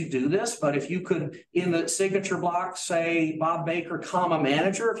DocuSign lets you do this, but if you could, in the signature block, say Bob Baker, comma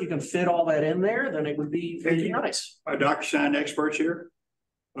manager, if you can fit all that in there, then it would be really nice. Are DocuSign experts here?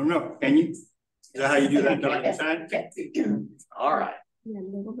 I don't know. Can you? Is that how you do that, DocuSign? All right.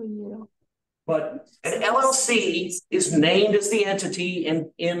 But an LLC is named as the entity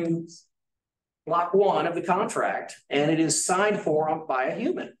in block 1 of the contract, and it is signed for by a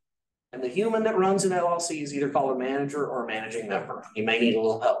human. And the human that runs an LLC is either called a manager or a managing member. You may need a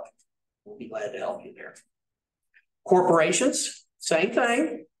little help. We'll be glad to help you there. Corporations, same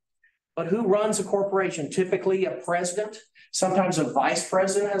thing. But who runs a corporation? Typically a president. Sometimes a vice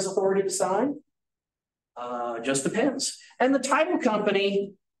president has authority to sign. Just depends. And the title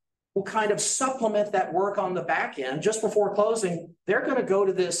company will kind of supplement that work on the back end. Just before closing, they're going to go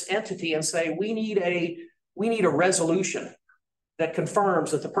to this entity and say, we need a resolution that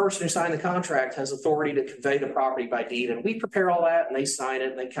confirms that the person who signed the contract has authority to convey the property by deed. And we prepare all that and they sign it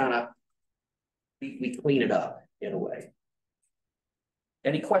and they kind of, we clean it up in a way.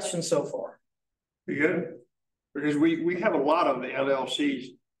 Any questions so far? Pretty good. Because we have a lot of the LLCs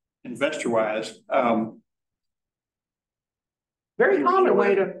investor-wise. Very common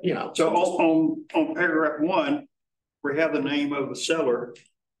way to, you know. So on paragraph 1, we have the name of the seller.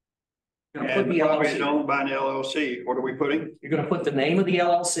 And the property is owned by an LLC. What are we putting? You're going to put the name of the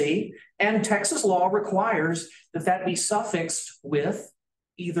LLC, and Texas law requires that be suffixed with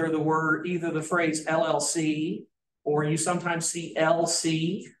either the phrase LLC, or you sometimes see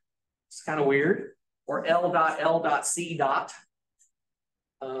LC. It's kind of weird, or L.L.C.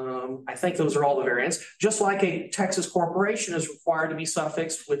 I think those are all the variants. Just like a Texas corporation is required to be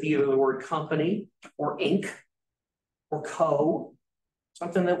suffixed with either the word company or Inc. or co.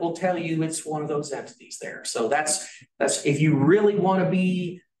 Something that will tell you it's one of those entities there. So that's if you really want to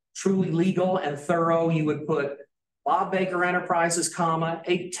be truly legal and thorough, you would put Bob Baker Enterprises, comma,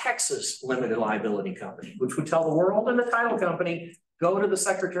 a Texas limited liability company, which would tell the world and the title company, go to the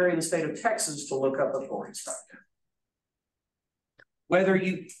Secretary of the State of Texas to look up authority structure.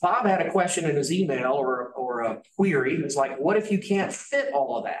 Bob had a question in his email or a query. It's like, what if you can't fit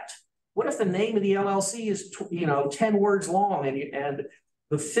all of that? What if the name of the LLC is 10 words long and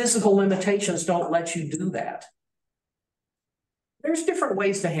the physical limitations don't let you do that? There's different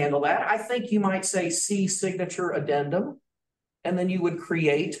ways to handle that. I think you might say see signature addendum, and then you would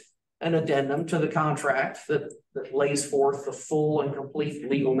create an addendum to the contract that lays forth the full and complete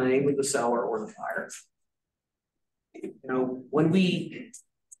legal name of the seller or the buyer. When we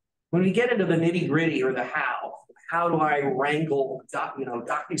get into the nitty-gritty or the how do I wrangle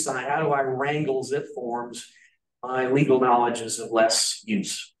DocuSign, how do I wrangle zip forms? My legal knowledge is of less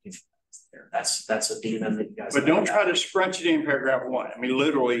use. That's a demon that you guys. But don't try to scrunch it in paragraph 1. I mean,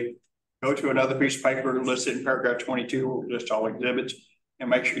 literally go to another piece of paper listed in paragraph 22, list all exhibits, and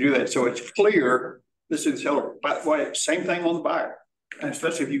make sure you do that so it's clear. This is the seller. By the way, same thing on the buyer. And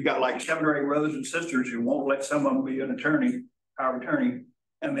especially if you've got like 7 or 8 brothers and sisters, you won't let some of them be an attorney, power of attorney,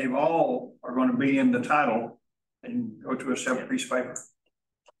 and they've all are going to be in the title, and go to a separate piece of paper.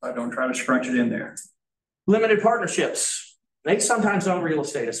 Don't try to scrunch it in there. Limited partnerships. They sometimes own real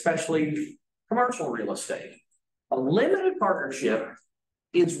estate, especially commercial real estate. A limited partnership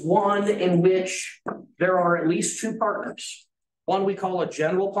is one in which there are at least 2 partners. One we call a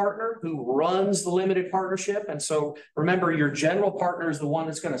general partner who runs the limited partnership. And so remember, your general partner is the one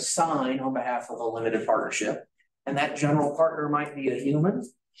that's going to sign on behalf of a limited partnership. And that general partner might be a human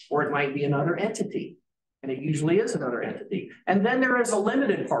or it might be another entity. And it usually is another entity. And then there is a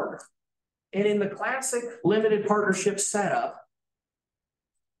limited partner. And in the classic limited partnership setup,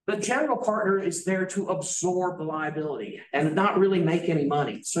 the general partner is there to absorb the liability and not really make any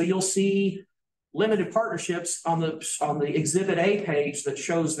money. So you'll see limited partnerships on the Exhibit A page that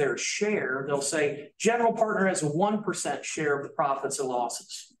shows their share. They'll say general partner has a 1% share of the profits and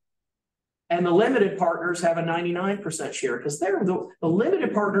losses. And the limited partners have a 99% share because they're the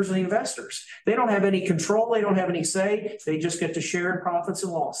limited partners are the investors. They don't have any control. They don't have any say. They just get to share in profits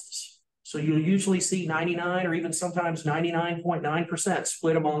and losses. So you'll usually see 99 or even sometimes 99.9%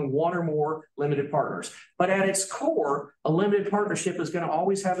 split among 1 or more limited partners. But at its core, a limited partnership is going to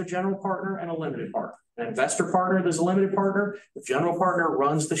always have a general partner and a limited partner. An investor partner, there's a limited partner. The general partner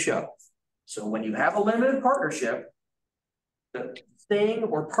runs the show. So when you have a limited partnership, the thing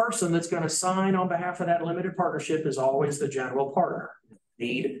or person that's going to sign on behalf of that limited partnership is always the general partner. You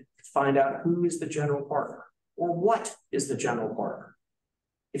need to find out who is the general partner or what is the general partner.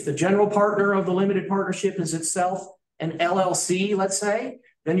 If the general partner of the limited partnership is itself an LLC, let's say,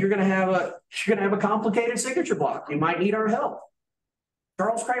 then you're going to have a complicated signature block. You might need our help.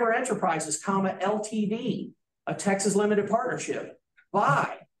 Charles Kramer Enterprises, LTD, a Texas limited partnership,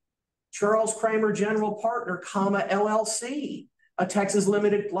 by Charles Kramer General Partner, LLC, a Texas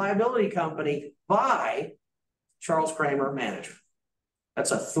limited liability company, by Charles Kramer Manager.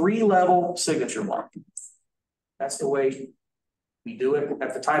 That's a 3-level signature block. That's the way we do it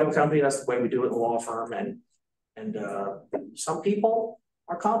at the title company. That's the way we do it in the law firm. And some people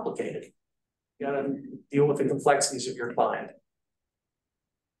are complicated. You got to deal with the complexities of your client.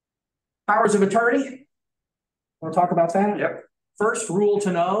 Powers of attorney. Want to talk about that? Yep. First rule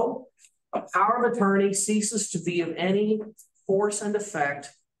to know: a power of attorney ceases to be of any force and effect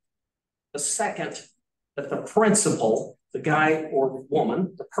the second that the principal, the guy or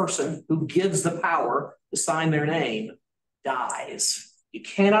woman, the person who gives the power to sign their name, dies. You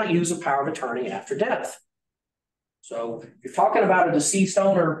cannot use a power of attorney after death. So if you're talking about a deceased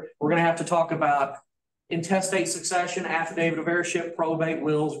owner, we're going to have to talk about intestate succession, affidavit of heirship, probate,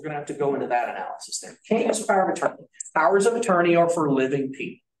 wills. We're going to have to go into that analysis there. You can't use a power of attorney. Powers of attorney are for living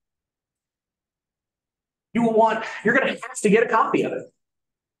people. You're going to have to get a copy of it.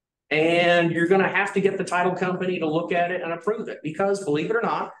 And you're going to have to get the title company to look at it and approve it. Because believe it or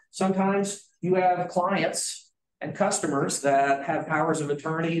not, sometimes you have clients and customers that have powers of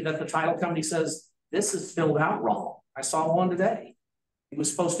attorney that the title company says, this is filled out wrong. I saw one today. It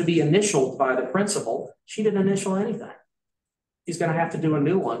was supposed to be initialed by the principal. She didn't initial anything. He's going to have to do a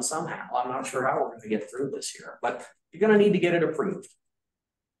new one somehow. I'm not sure how we're going to get through this here, but you're going to need to get it approved.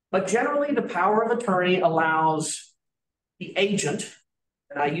 But generally, the power of attorney allows the agent,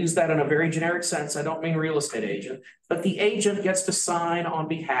 and I use that in a very generic sense. I don't mean real estate agent, but the agent gets to sign on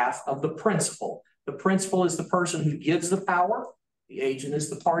behalf of the principal. The principal is the person who gives the power. The agent is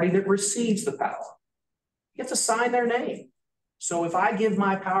the party that receives the power. You get to sign their name. So if I give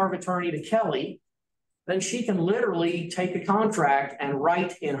my power of attorney to Kelly, then she can literally take a contract and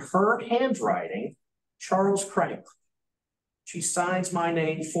write in her handwriting, Charles Kramer. She signs my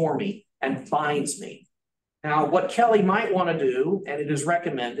name for me and binds me. Now, what Kelly might want to do, and it is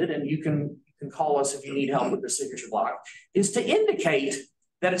recommended, and you can call us if you need help with the signature block, is to indicate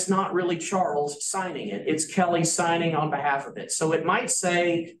that it's not really Charles signing it. It's Kelly signing on behalf of it. So it might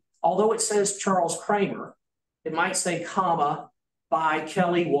say, although it says Charles Kramer, it might say, comma, by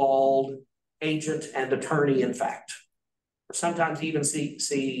Kelly Wald, agent and attorney in fact. Or sometimes even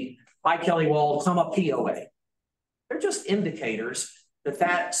see by Kelly Wald, comma, POA. They're just indicators that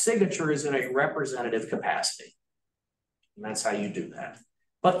that signature is in a representative capacity. And that's how you do that.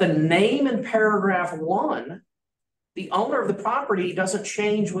 But the name in paragraph 1, the owner of the property doesn't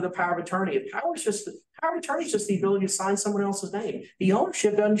change with a power of attorney. Power of attorney is just the ability to sign someone else's name. The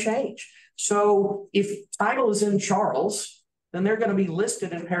ownership doesn't change. So if title is in Charles, then they're going to be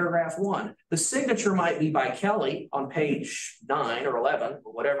listed in paragraph 1. The signature might be by Kelly on page 9 or 11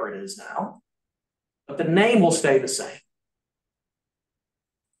 or whatever it is now, but the name will stay the same.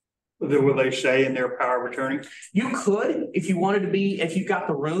 Will they say in their power of attorney? You could, if you wanted to be, if you've got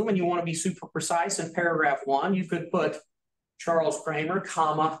the room and you want to be super precise in paragraph 1, you could put Charles Kramer,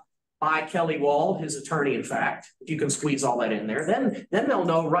 comma, by Kelly Wald, his attorney, in fact. If you can squeeze all that in there, then they'll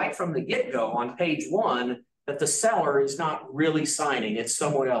know right from the get-go on page 1 that the seller is not really signing, it's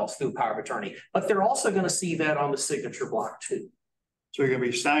someone else through power of attorney. But they're also going to see that on the signature block too. So you're going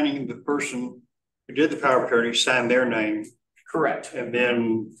to be signing the person who did the power of attorney, sign their name. Correct. And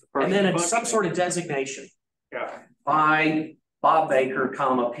then it's some sort of designation. Yeah. By Bob Baker,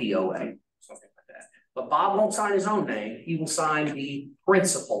 comma, POA, something like that. But Bob won't sign his own name. He will sign the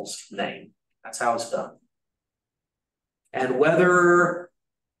principal's name. That's how it's done. And whether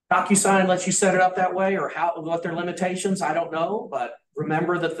DocuSign lets you set it up that way or what their limitations, I don't know. But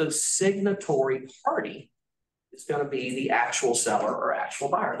remember that the signatory party is going to be the actual seller or actual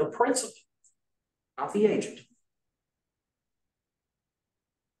buyer, the principal, not the agent.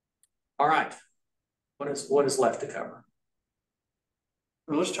 All right, what is left to cover?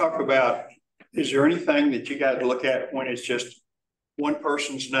 Well, let's talk about, is there anything that you got to look at when it's just one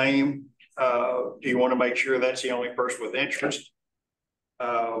person's name? Do you want to make sure that's the only person with interest?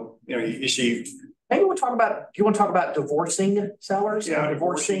 You see. Maybe we'll talk about, do you want to talk about divorcing sellers? Yeah,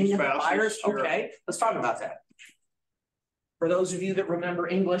 divorcing spouses, buyers? sure. Okay, let's talk about that. For those of you that remember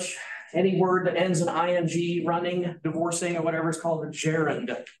English, any word that ends in ing, running, divorcing, or whatever is called a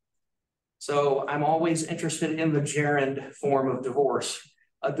gerund. So I'm always interested in the gerund form of divorce.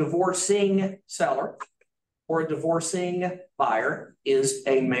 A divorcing seller or a divorcing buyer is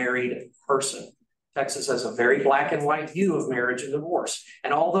a married person. Texas has a very black and white view of marriage and divorce.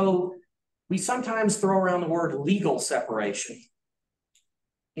 And although we sometimes throw around the word legal separation,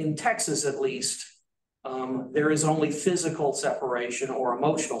 in Texas at least, there is only physical separation or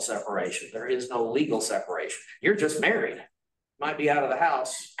emotional separation. There is no legal separation. You're just married. Might be out of the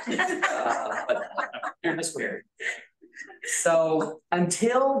house, but you're just married. So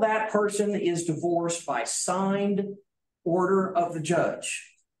until that person is divorced by signed order of the judge,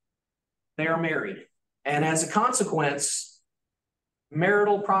 they are married. And as a consequence,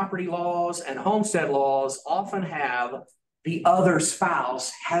 marital property laws and homestead laws often have the other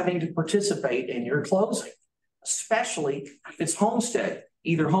spouse having to participate in your closing, especially if it's homestead,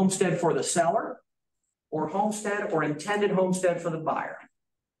 either homestead for the seller or homestead or intended homestead for the buyer.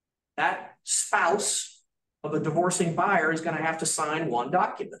 That spouse of a divorcing buyer is going to have to sign one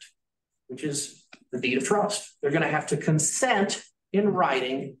document, which is the deed of trust. They're going to have to consent in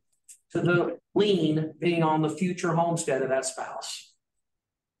writing to the lien being on the future homestead of that spouse.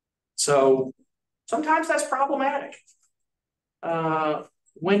 So sometimes that's problematic.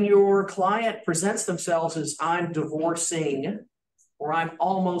 When your client presents themselves as I'm divorcing or I'm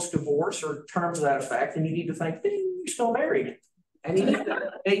almost divorced or terms of that effect, and you need to think, hey, you're still married. And you need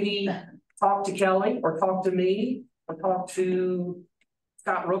to maybe talk to Kelly or talk to me or talk to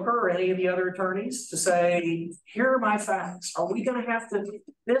Scott Rooker or any of the other attorneys to say, here are my facts. Are we going to have to,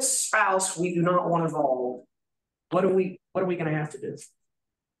 this spouse we do not want involved, what are we going to have to do?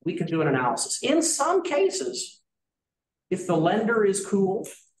 We could do an analysis. In some cases, if the lender is cool,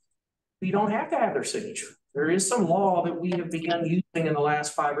 we don't have to have their signature. There is some law that we have begun using in the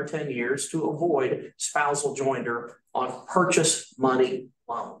last 5 or 10 years to avoid spousal joinder on purchase money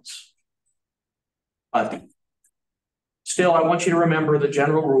loans. But still, I want you to remember the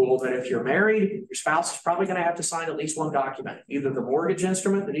general rule that if you're married, your spouse is probably going to have to sign at least one document, either the mortgage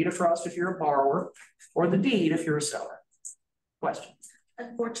instrument, the deed of trust if you're a borrower, or the deed if you're a seller. Question?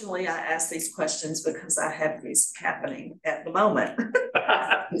 Unfortunately, I ask these questions because I have these happening at the moment.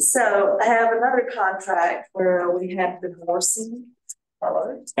 So I have another contract where we have divorcing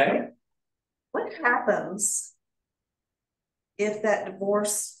fellows. Okay. What happens if that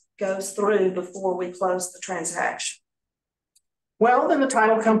divorce goes through before we close the transaction? Well, then the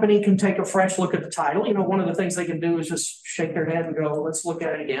title company can take a fresh look at the title. You know, one of the things they can do is just shake their head and go, let's look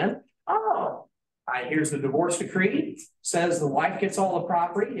at it again. Oh, here's the divorce decree. Says the wife gets all the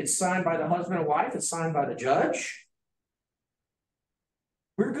property. It's signed by the husband and wife. It's signed by the judge.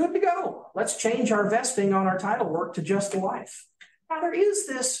 We're good to go. Let's change our vesting on our title work to just the wife. Now there is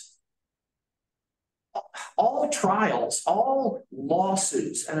this, all trials, all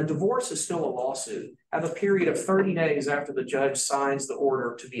lawsuits, and a divorce is still a lawsuit, have a period of 30 days after the judge signs the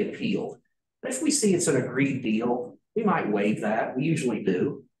order to be appealed. But if we see it's an agreed deal, we might waive that. We usually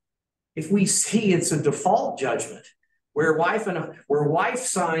do. If we see it's a default judgment where wife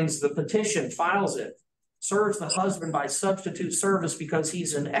signs the petition, files it, serves the husband by substitute service because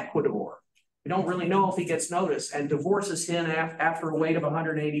he's an equitable. We don't really know if he gets notice, and divorces him after a wait of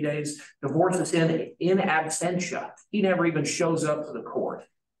 180 days, divorces him in absentia. He never even shows up to the court.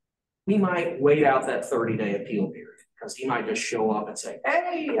 We might wait out that 30-day appeal period because he might just show up and say,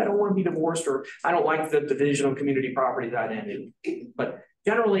 hey, I don't want to be divorced, or I don't like the division of community property that I ended. But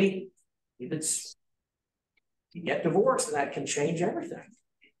generally, if it's, you get divorced, and that can change everything.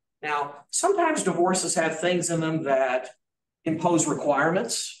 Now, sometimes divorces have things in them that impose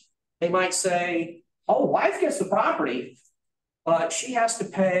requirements. They might say, oh, wife gets the property, but she has to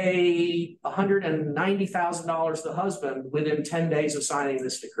pay $190,000 to the husband within 10 days of signing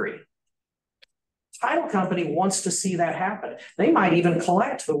this decree. Title company wants to see that happen. They might even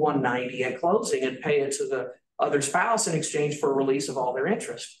collect the $190 at closing and pay it to the other spouse in exchange for a release of all their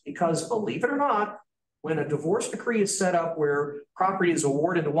interest. Because believe it or not, when a divorce decree is set up where property is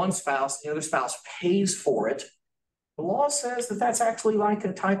awarded to one spouse, the other spouse pays for it, the law says that that's actually like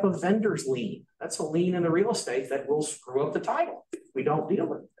a type of vendor's lien. That's a lien in the real estate that will screw up the title if we don't deal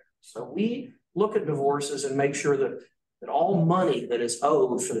with it. So we look at divorces and make sure that all money that is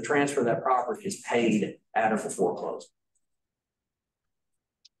owed for the transfer of that property is paid out of the foreclosure.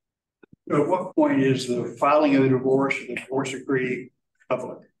 At what point is the filing of the divorce or the divorce decree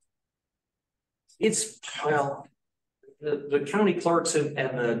public? It's, well, the county clerks and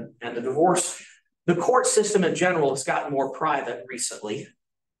the divorce, the court system in general has gotten more private recently.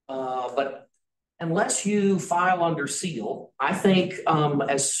 But unless you file under seal, I think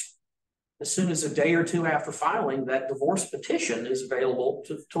as soon as a day or two after filing, that divorce petition is available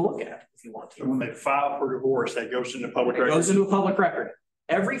to look at if you want to. So when they file for divorce, that goes into public record? It goes into a public record.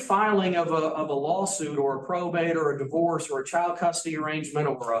 Every filing of a lawsuit or a probate or a divorce or a child custody arrangement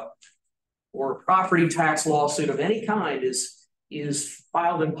or a property tax lawsuit of any kind is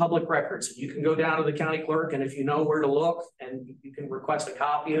filed in public records. You can go down to the county clerk, and if you know where to look and you can request a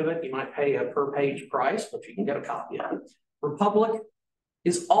copy of it, you might pay a per page price, but you can get a copy of it. Republic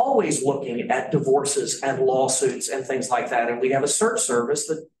is always looking at divorces and lawsuits and things like that. And we have a search service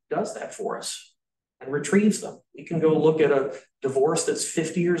that does that for us and retrieves them. We can go look at a divorce that's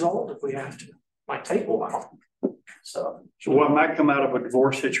 50 years old if we have to. Might take a while. So what might come out of a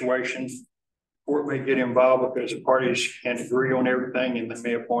divorce situation? Court may get involved because the parties can't agree on everything and they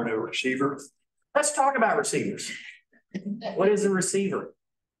may appoint a receiver. Let's talk about receivers. What is a receiver?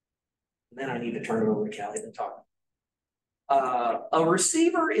 And then I need to turn it over to Callie to talk. A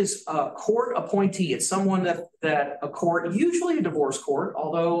receiver is a court appointee. It's someone that a court, usually a divorce court,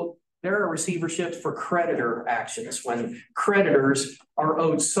 although there are receiverships for creditor actions when creditors are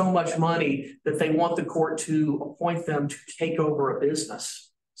owed so much money that they want the court to appoint them to take over a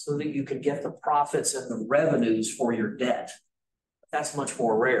business so that you can get the profits and the revenues for your debt. That's much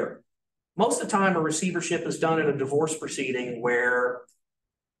more rare. Most of the time, a receivership is done in a divorce proceeding where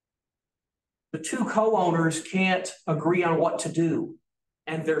the two co-owners can't agree on what to do.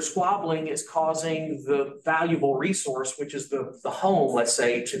 And their squabbling is causing the valuable resource, which is the home, let's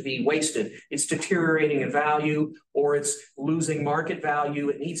say, to be wasted. It's deteriorating in value or it's losing market value.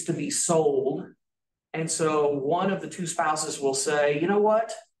 It needs to be sold. And so one of the two spouses will say, you know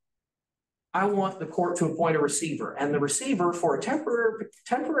what? I want the court to appoint a receiver. And the receiver, for a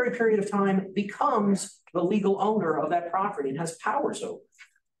temporary period of time, becomes the legal owner of that property and has powers over it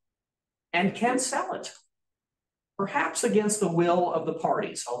and can sell it, perhaps against the will of the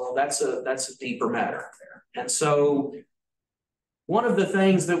parties, although that's a deeper matter there. And so one of the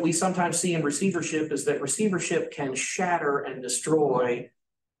things that we sometimes see in receivership is that receivership can shatter and destroy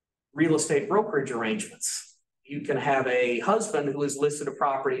real estate brokerage arrangements. You can have a husband who has listed a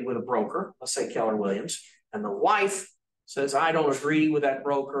property with a broker, let's say Keller Williams, and the wife says, I don't agree with that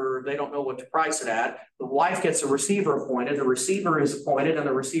broker, they don't know what to price it at. The wife gets a receiver appointed, the receiver is appointed, and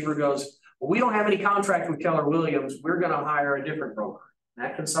the receiver goes, well, we don't have any contract with Keller Williams, we're gonna hire a different broker.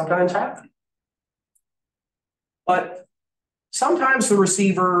 That can sometimes happen. But sometimes the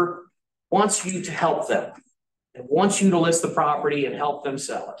receiver wants you to help them and wants you to list the property and help them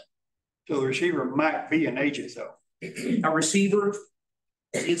sell it. So the receiver might be an agent though. A receiver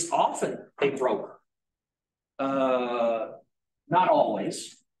is often a broker. Not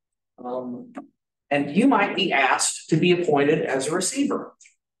always. And you might be asked to be appointed as a receiver.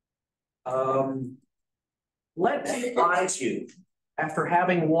 Let me advise you, after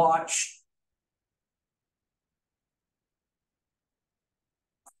having watched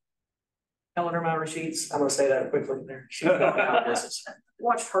Eleanor Mallory Sheets, I'm going to say that quickly there.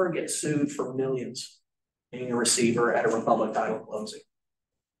 Watched her get sued for millions being a receiver at a Republic title closing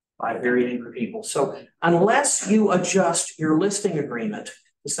by very angry people. So unless you adjust your listing agreement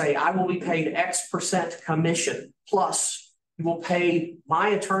to say, I will be paid X% commission, plus you will pay my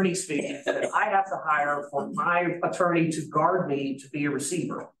attorney's fee that I have to hire for my attorney to guard me to be a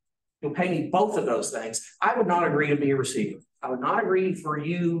receiver. You'll pay me both of those things. I would not agree to be a receiver. I would not agree for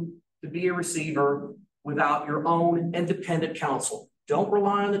you to be a receiver without your own independent counsel. Don't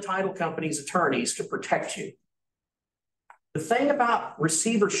rely on the title company's attorneys to protect you. The thing about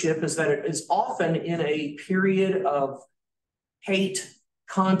receivership is that it is often in a period of hate,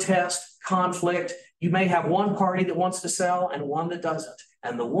 contest, conflict. You may have one party that wants to sell and one that doesn't.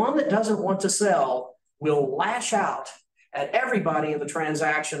 And the one that doesn't want to sell will lash out at everybody in the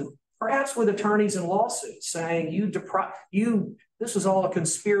transaction, perhaps with attorneys and lawsuits, saying this is all a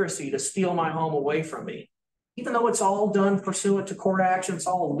conspiracy to steal my home away from me. Even though it's all done pursuant to court action, it's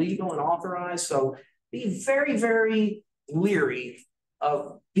all legal and authorized. So be very, very leery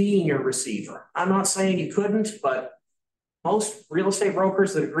of being a receiver. I'm not saying you couldn't, but most real estate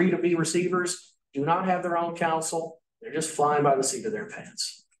brokers that agree to be receivers do not have their own counsel. They're just flying by the seat of their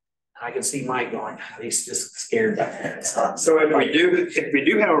pants. I can see Mike going, he's just scared. So if we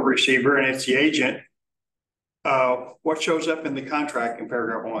do have a receiver and it's the agent, what shows up in the contract in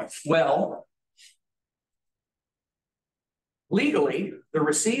paragraph 1? Well, legally, the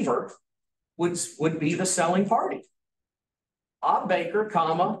receiver would be the selling party. Bob Baker,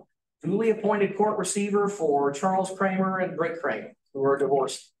 comma, duly appointed court receiver for Charles Kramer and Britt Kramer, who are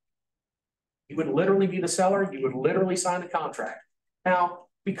divorced. You would literally be the seller. You would literally sign the contract. Now,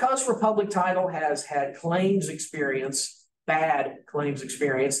 because Republic Title has had claims experience, bad claims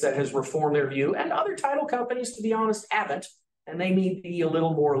experience that has reformed their view, and other title companies, to be honest, haven't, and they may be a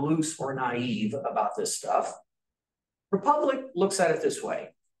little more loose or naive about this stuff. Republic looks at it this way.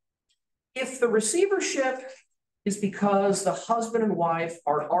 If the receivership is because the husband and wife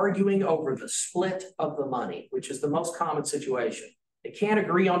are arguing over the split of the money, which is the most common situation. They can't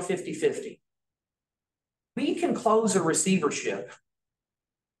agree on 50-50. We can close a receivership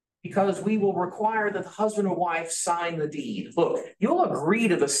because we will require that the husband and wife sign the deed. Look, you'll agree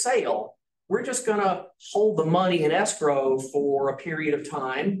to the sale. We're just going to hold the money in escrow for a period of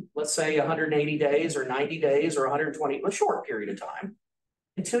time, let's say 180 days or 90 days or 120, a short period of time,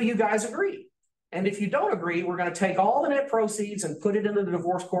 until you guys agree. And if you don't agree, we're going to take all the net proceeds and put it into the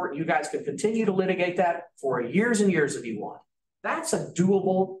divorce court, and you guys can continue to litigate that for years and years if you want. That's a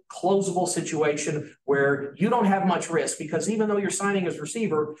doable, closable situation where you don't have much risk, because even though you're signing as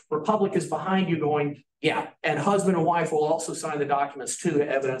receiver, Republic is behind you going, yeah, and husband and wife will also sign the documents too to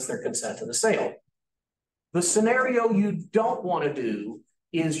evidence their consent to the sale. The scenario you don't want to do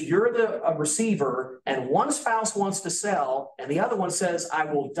is you're a receiver and one spouse wants to sell and the other one says, I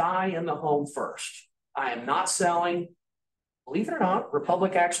will die in the home first. I am not selling. Believe it or not,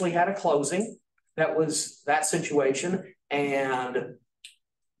 Republic actually had a closing that was that situation. And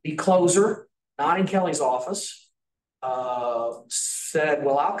the closer, not in Kelly's office, said,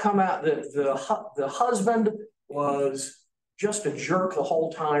 well, I'll come out. The husband was just a jerk the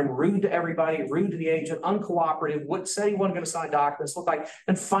whole time, rude to everybody, rude to the agent, uncooperative, said he wasn't going to sign documents, looked like,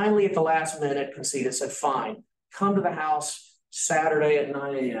 and finally at the last minute conceded, said, fine, come to the house Saturday at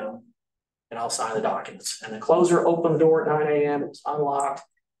 9 a.m. and I'll sign the documents. And the closer opened the door at 9 a.m., it was unlocked,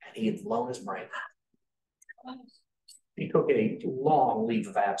 and he had blown his brain out. He took a long leave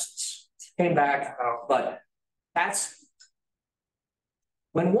of absence, came back, but that's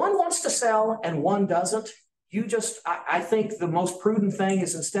when one wants to sell and one doesn't. I think the most prudent thing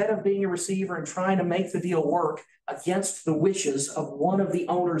is, instead of being a receiver and trying to make the deal work against the wishes of one of the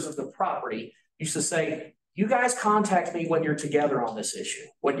owners of the property, you should say, you guys contact me when you're together on this issue,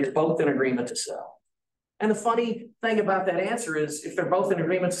 when you're both in agreement to sell. And the funny thing about that answer is if they're both in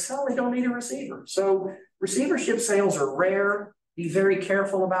agreement to sell, they don't need a receiver. So receivership sales are rare. Be very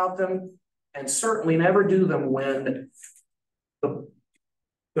careful about them, and certainly never do them when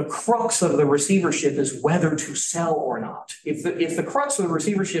the crux of the receivership is whether to sell or not. If the crux of the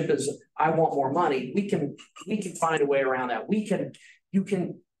receivership is I want more money, we can find a way around that.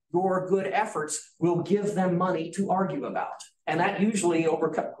 Your good efforts will give them money to argue about. And that usually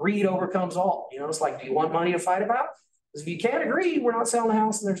greed overcomes all. You know, it's like, do you want money to fight about? Because if you can't agree, we're not selling the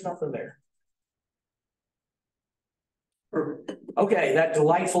house and there's nothing there. Okay, that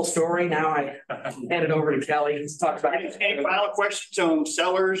delightful story. Now I hand it over to Kelly. He's talked about any final questions on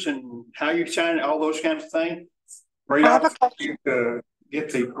sellers and how you sign all those kinds of things? Great opportunity to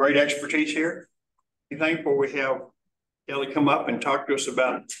get the great expertise here. You think before we have Kelly come up and talk to us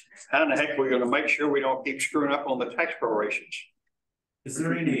about how in the heck we're going to make sure we don't keep screwing up on the tax prorations. Is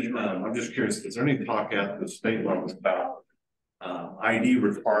there any, I'm just curious, is there any talk at the state level about ID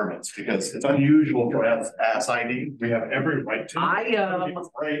requirements? Because it's unusual for us to ask ID. We have every right to.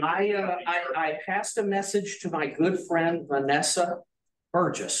 I passed a message to my good friend Vanessa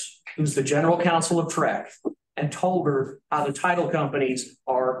Burgess, who's the general counsel of Trek, and told her how the title companies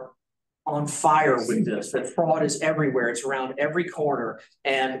are on fire with this, that fraud is everywhere. It's around every corner.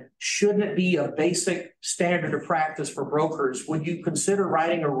 And shouldn't it be a basic standard of practice for brokers? Would you consider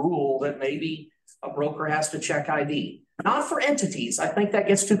writing a rule that maybe a broker has to check ID? Not for entities. I think that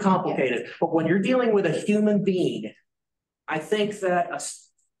gets too complicated. But when you're dealing with a human being, I think that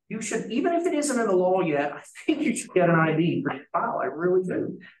you should, even if it isn't in the law yet, I think you should get an ID for your file. I really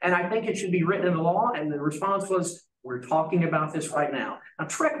do. And I think it should be written in the law. And the response was, we're talking about this right now. Now,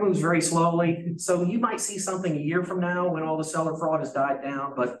 Trek moves very slowly, so you might see something a year from now when all the seller fraud has died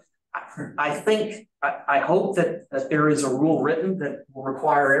down. But I hope that there is a rule written that will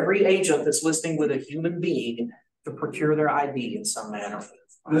require every agent that's listing with a human being to procure their ID in some manner.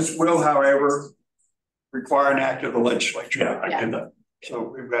 This will, however, require an act of the legislature. Yeah, I can.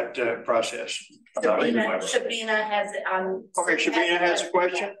 So we've got process. Shabina has it on. Okay, Shabina has a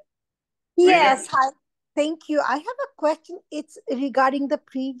question. Yes, hi. Thank you. I have a question. It's regarding the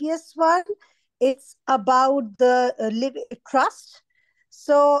previous one. It's about the living trust.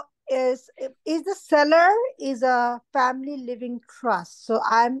 So is the seller is a family living trust. So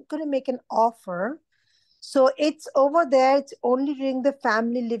I'm going to make an offer. So it's over there. It's only during the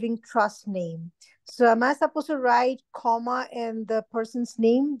family living trust name. So am I supposed to write comma and the person's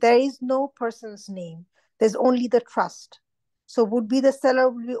name? There is no person's name. There's only the trust. So would be the seller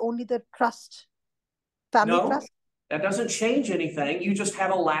would be only the trust. Family trust? That doesn't change anything. You just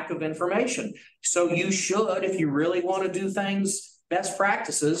have a lack of information. So you should, if you really want to do things, best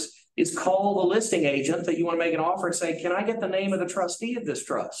practices is call the listing agent that you want to make an offer and say, can I get the name of the trustee of this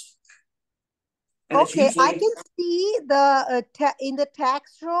trust? And okay, I can see the in the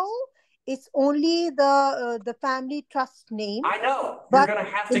tax roll, it's only the family trust name. I know. You're going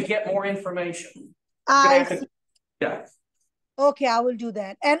to have to get more information. Yeah. Okay, I will do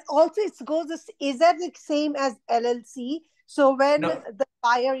that. And also it goes, is that the same as LLC? So when the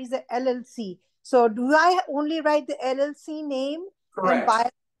buyer is a LLC, so do I only write the LLC name? Correct. And buyer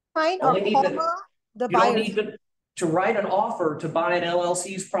sign or comma the buyer? You don't need to write an offer to buy an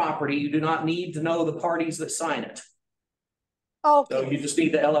LLC's property. You do not need to know the parties that sign it. Okay. So you just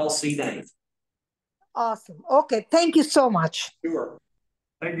need the LLC name. Awesome. Okay, thank you so much. Sure.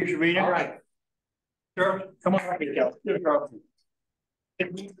 Thank you, Shabina. All right. Sure. Come on, Miguel. So they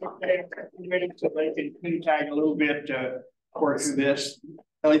can tag a little bit work through this.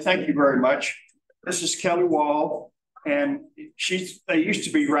 Kelly, thank you very much. This is Kelly Wall, and they used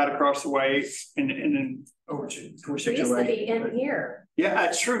to be right across the way in over to used to be in here. Yeah,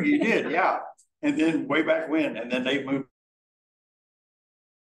 that's true. You did, yeah. And then way back when, and then they moved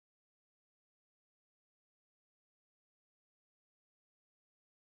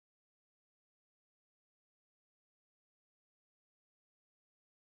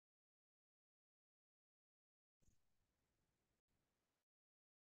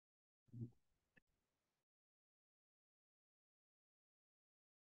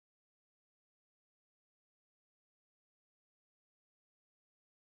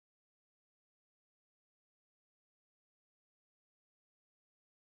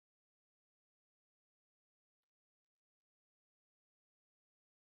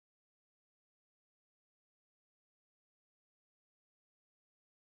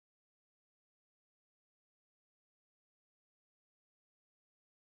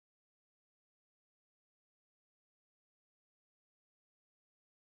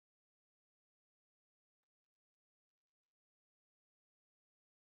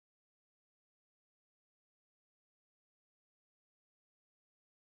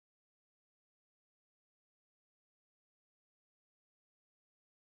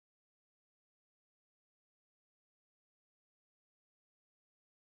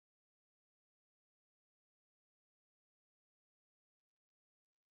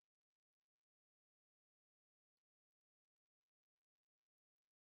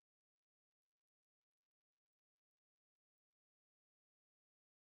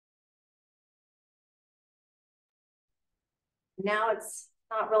Now it's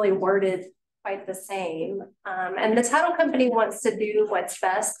not really worded quite the same. And the title company wants to do what's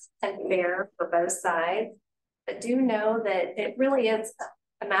best and fair for both sides, but do know that it really is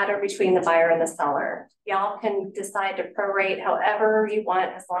a matter between the buyer and the seller. Y'all can decide to prorate however you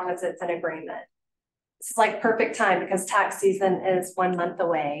want as long as it's an agreement. This is like perfect time because tax season is 1 month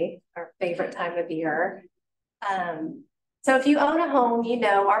away, our favorite time of year. So if you own a home, you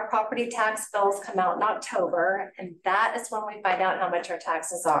know our property tax bills come out in October, and that is when we find out how much our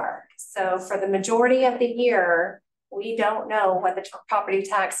taxes are. So for the majority of the year, we don't know what the property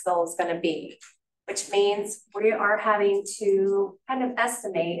tax bill is going to be, which means we are having to kind of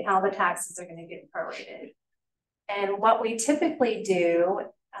estimate how the taxes are going to get prorated. And what we typically do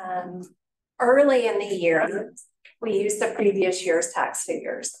early in the year, we use the previous year's tax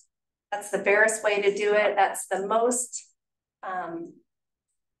figures. That's the fairest way to do it. That's the most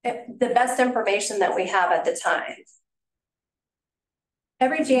the best information that we have at the time.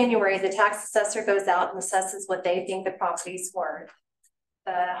 Every January, the tax assessor goes out and assesses what they think the property's worth.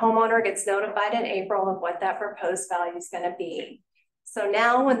 The homeowner gets notified in April of what that proposed value is going to be. So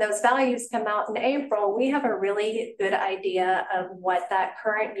now when those values come out in April, we have a really good idea of what that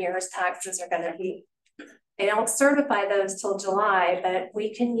current year's taxes are going to be. They don't certify those till July, but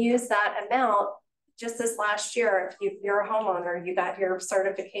we can use that amount. Just this last year, if you're a homeowner, you got your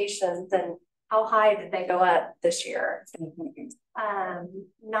certifications, and how high did they go up this year?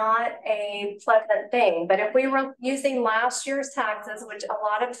 Not a pleasant thing, but if we were using last year's taxes, which a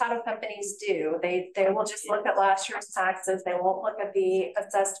lot of title companies do, they will just look at last year's taxes. They won't look at the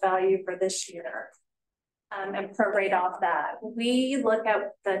assessed value for this year and prorate off that. We look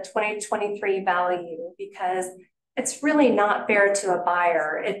at the 2023 value because it's really not fair to a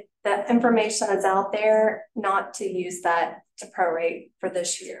buyer. The information is out there not to use that to prorate for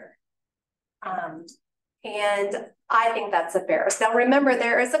this year. And I think that's a fair. Now remember,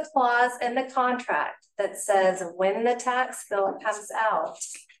 there is a clause in the contract that says when the tax bill comes out,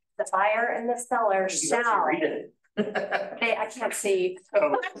 the buyer and the seller shall. I can't see.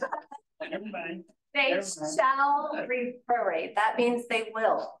 They shall prorate. That means they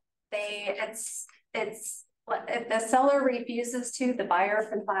will. If the seller refuses to, the buyer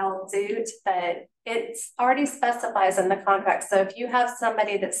can file suit, but it's already specifies in the contract. So if you have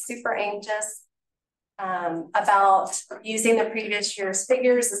somebody that's super anxious about using the previous year's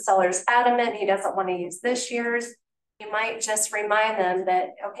figures, the seller's adamant he doesn't want to use this year's, you might just remind them that,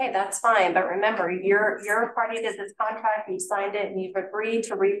 okay, that's fine, but remember, you're a party to this contract, you signed it, and you've agreed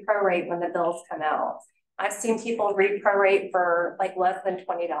to reprorate when the bills come out. I've seen people reprorate for like less than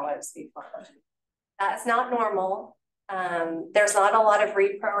 $20 before. That's not normal. There's not a lot of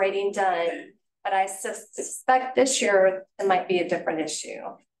reprorating done, but I suspect this year it might be a different issue.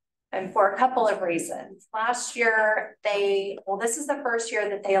 And for a couple of reasons. Last year, this is the first year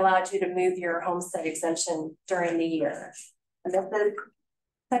that they allowed you to move your homestead exemption during the year. And this is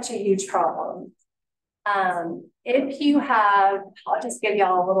such a huge problem. If you have, I'll just give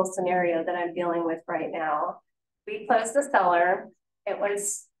y'all a little scenario that I'm dealing with right now. We closed the seller. It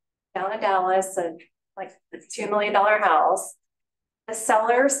was down in Dallas, like a $2 million house. The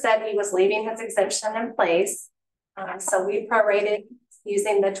seller said he was leaving his exemption in place. So we prorated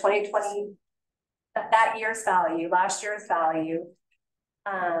using the 2020, that year's value, last year's value.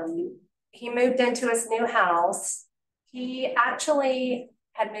 He moved into his new house. He actually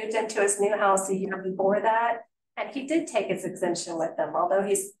had moved into his new house a year before that, and he did take his exemption with him, although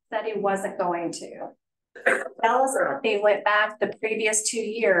he said he wasn't going to. Dallas County went back the previous 2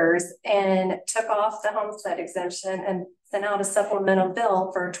 years and took off the homestead exemption and sent out a supplemental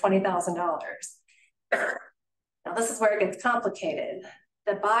bill for $20,000. Now, this is where it gets complicated.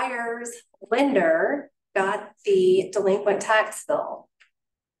 The buyer's lender got the delinquent tax bill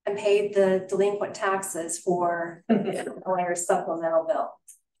and paid the delinquent taxes for the buyer's supplemental bill.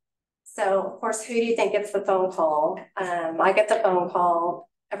 So, of course, who do you think gets the phone call? I get the phone call.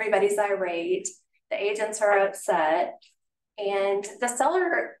 Everybody's irate. The agents are upset. And the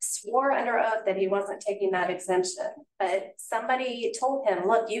seller swore under oath that he wasn't taking that exemption, but somebody told him,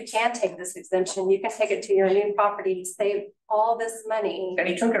 look, you can take this exemption. You can take it to your new property, save all this money. And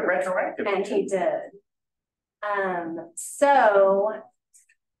he took it retroactively. And he did. So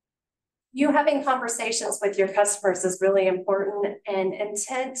you having conversations with your customers is really important, and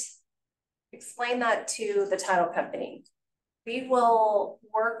intent, explain that to the title company. We will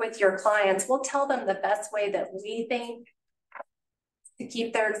work with your clients. We'll tell them the best way that we think to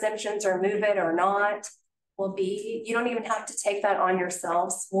keep their exemptions or move it or not will be. You don't even have to take that on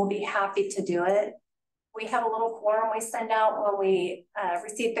yourselves. We'll be happy to do it. We have a little form we send out when we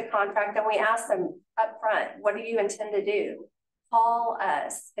receive the contract, and we ask them up front, what do you intend to do? call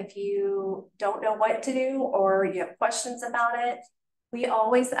us if you don't know what to do or you have questions about it. We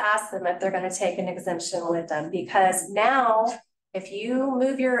always ask them if they're going to take an exemption with them, because now if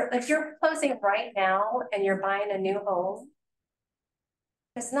you're closing right now and you're buying a new home,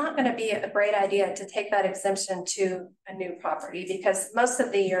 it's not going to be a great idea to take that exemption to a new property because most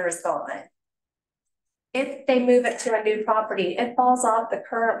of the year is gone. If they move it to a new property, it falls off the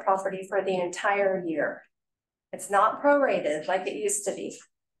current property for the entire year. It's not prorated like it used to be.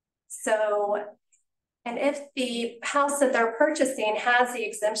 So, and if the house that they're purchasing has the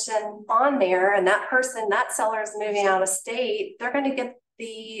exemption on there and that seller is moving out of state, they're going to get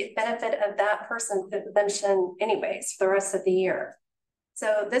the benefit of that person's exemption anyways for the rest of the year.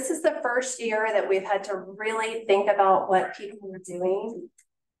 So this is the first year that we've had to really think about what people are doing.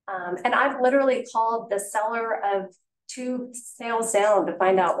 And I've literally called the seller of 2 sales down to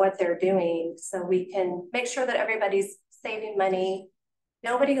find out what they're doing so we can make sure that everybody's saving money.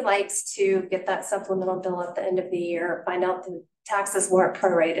 Nobody likes to get that supplemental bill at the end of the year, find out the taxes weren't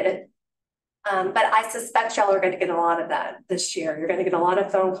prorated. But I suspect y'all are going to get a lot of that this year. You're going to get a lot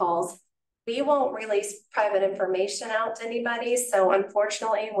of phone calls. We won't release private information out to anybody. So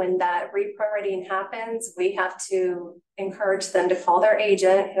unfortunately, when that reprorating happens, we have to encourage them to call their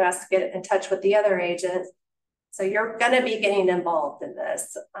agent who has to get in touch with the other agent. So you're going to be getting involved in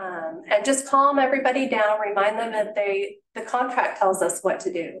this, and just calm everybody down. Remind them that the contract tells us what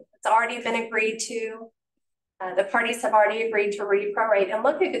to do. It's already been agreed to. The parties have already agreed to reprorate, and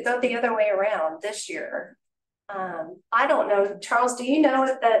look, it could go the other way around this year. I don't know, Charles, do you know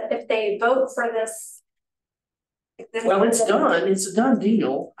if they vote for this? Well, it's done. It's a done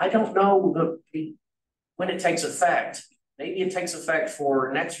deal. I don't know when it takes effect. Maybe it takes effect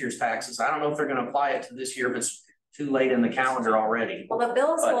for next year's taxes. I don't know if they're going to apply it to this year, but it's too late in the calendar already. Well, the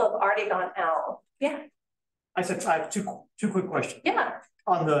bills will have already gone out. Yeah. I have two quick questions. Yeah.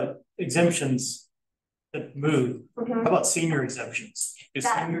 On the exemptions that move, how about senior exemptions? Is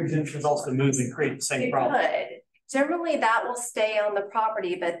senior exemptions also move and create the same problem? Could. Generally, that will stay on the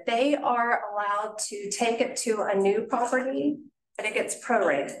property, but they are allowed to take it to a new property, but it gets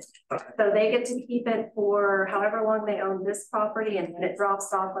prorated. So they get to keep it for however long they own this property, and then it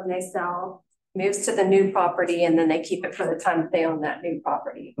drops off when they sell, moves to the new property, and then they keep it for the time that they own that new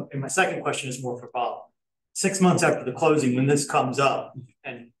property. Okay, my second question is more for Bob. 6 months after the closing, when this comes up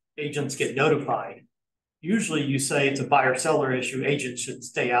and agents get notified, usually you say it's a buyer-seller issue, agents should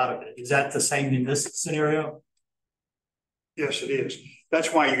stay out of it. Is that the same in this scenario? Yes, it is.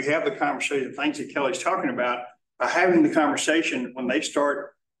 That's why you have the conversation, things that Kelly's talking about, by having the conversation when they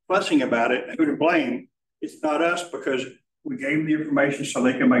start fussing about it, who to blame. It's not us, because we gave them the information so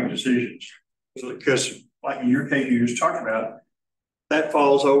they can make decisions. Because like in your case you just talked about, that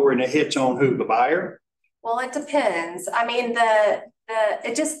falls over and it hits on who? The buyer? Well, it depends. I mean,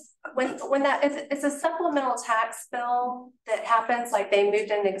 it just, when that, if it's a supplemental tax bill that happens, like they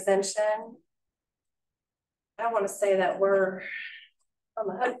moved an exemption, I don't want to say that we're on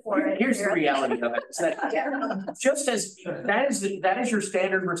the hook for it. Here's the reality of it. Is that just as that is your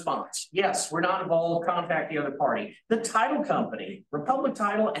standard response. Yes, we're not involved, contact the other party. The title company, Republic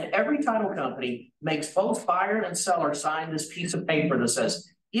Title, and every title company makes both buyer and seller sign this piece of paper that says,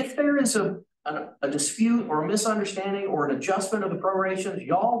 if there is a dispute or a misunderstanding or an adjustment of the prorations,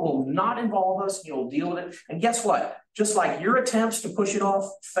 y'all will not involve us. You'll deal with it. And guess what? Just like your attempts to push it off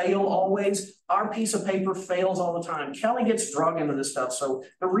fail always, our piece of paper fails all the time. Kelly gets drug into this stuff. So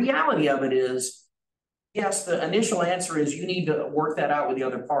the reality of it is, yes, the initial answer is you need to work that out with the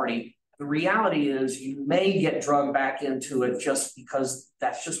other party. The reality is you may get drugged back into it just because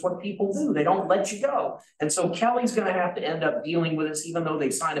that's just what people do. They don't let you go. And so Kelly's going to have to end up dealing with this, even though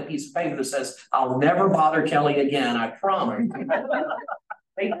they signed a piece of paper that says, I'll never bother Kelly again. I promise.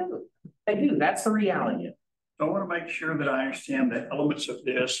 They do. They do. That's the reality. I want to make sure that I understand the elements of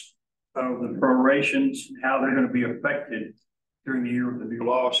this, of the prorations and how they're going to be affected during the year of the new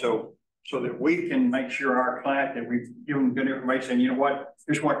law. So that we can make sure our client that we've given good information, you know what,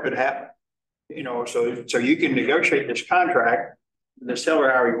 here's what could happen. You know, so you can negotiate this contract with the seller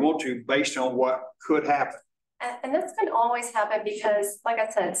however you want to based on what could happen. And this can always happen because, like I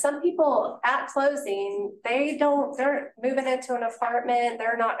said, some people at closing, they're moving into an apartment,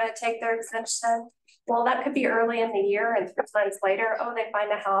 they're not going to take their exemption. Well, that could be early in the year, and 3 months later, oh, they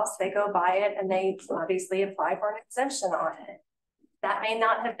find a house, they go buy it, and they obviously apply for an exemption on it. That may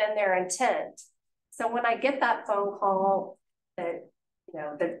not have been their intent. So when I get that phone call that, you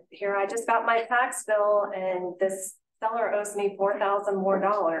know, that here I just got my tax bill and this seller owes me $4,000 more,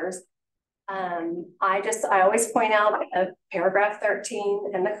 I always point out paragraph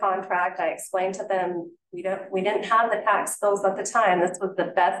 13 in the contract. I explained to them, we didn't have the tax bills at the time. This was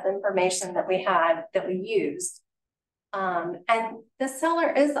the best information that we had, that we used. And the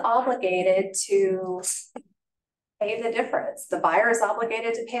seller is obligated to pay the difference. The buyer is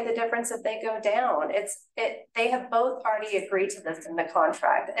obligated to pay the difference if they go down. They have both party agreed to this in the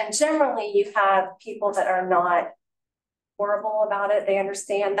contract. And generally you have people that are not horrible about it. They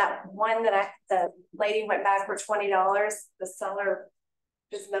understand that one that the lady went back for $20, the seller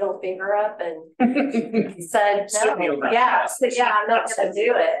his middle finger up and said, no, I'm not gonna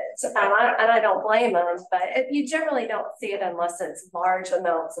do it. And I don't blame them, but you generally don't see it unless it's large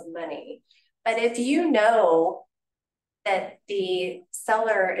amounts of money. But if you know that the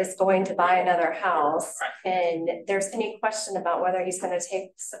seller is going to buy another house and there's any question about whether he's going to take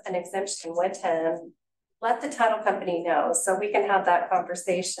an exemption with him, let the title company know so we can have that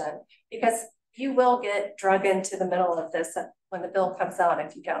conversation, because you will get drug into the middle of this when the bill comes out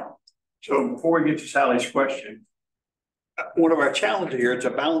if you don't. So before we get to Sally's question, one of our challenges here is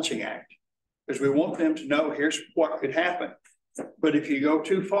a balancing act, because we want them to know here's what could happen. But if you go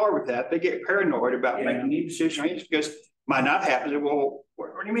too far with that, they get paranoid about making any decisions because it might not happen. Well,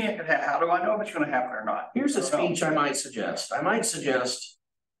 what do you mean it could happen? How do I know if it's going to happen or not? Here's a speech I might suggest. I might suggest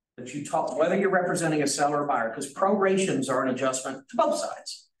that you talk, whether you're representing a seller or buyer, because prorations are an adjustment to both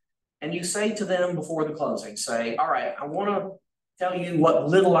sides. And you say to them before the closing, say, all right, I want to tell you what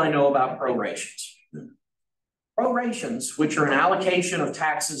little I know about prorations. Prorations, which are an allocation of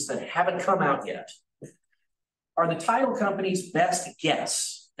taxes that haven't come out yet, are the title company's best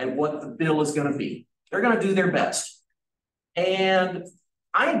guess at what the bill is going to be. They're going to do their best. And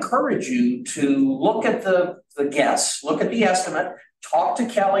I encourage you to look at the guess, look at the estimate, talk to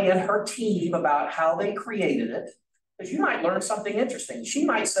Kelly and her team about how they created it, because you might learn something interesting. She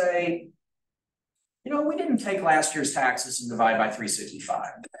might say, you know, we didn't take last year's taxes and divide by 365.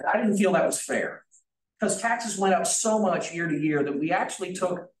 I didn't feel that was fair because taxes went up so much year to year that we actually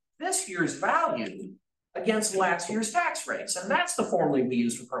took this year's value against last year's tax rates. And that's the formula we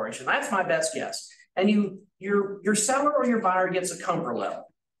use for proration. That's my best guess. And your seller or your buyer gets a comfort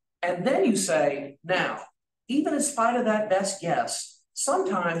level. And then you say, now, even in spite of that best guess,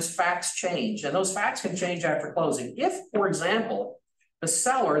 sometimes facts change, and those facts can change after closing. If, for example, the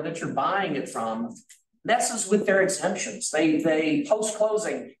seller that you're buying it from messes with their exemptions, they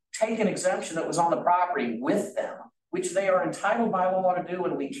post-closing take an exemption that was on the property with them, which they are entitled by law to do,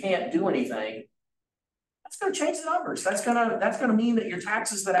 and we can't do anything, that's going to change the numbers. That's going to mean that your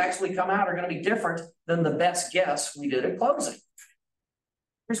taxes that actually come out are going to be different than the best guess we did at closing.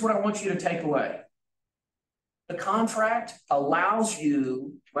 Here's what I want you to take away. The contract allows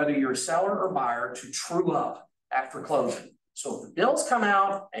you, whether you're a seller or buyer, to true up after closing. So if the bills come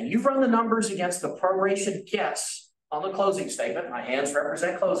out and you've run the numbers against the proration guess on the closing statement, my hands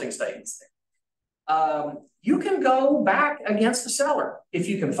represent closing statements, you can go back against the seller if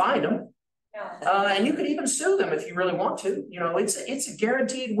you can find them. And you could even sue them if you really want to. You know, it's a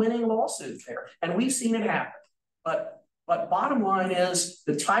guaranteed winning lawsuit there. And we've seen it happen. But bottom line is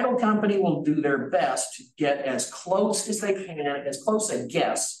the title company will do their best to get as close as they can, as close a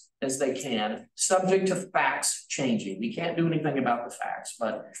guess as they can, subject to facts changing. We can't do anything about the facts,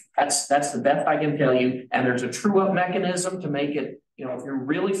 but that's the best I can tell you. And there's a true up mechanism to make it, you know, if you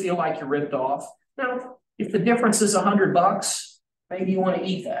really feel like you're ripped off. Now, if the difference is $100, maybe you want to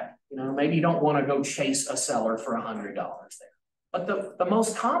eat that. You know, maybe you don't want to go chase a seller for $100 there. But the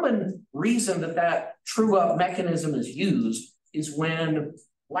most common reason that true up mechanism is used is when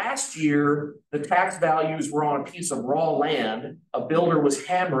last year the tax values were on a piece of raw land, a builder was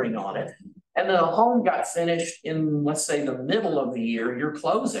hammering on it, and the home got finished in, let's say, the middle of the year, you're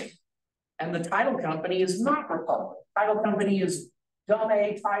closing. And the title company is not Republic. Title company is dumb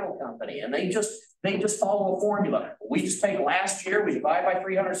A title company, and they just follow a formula. We just take last year, we divide by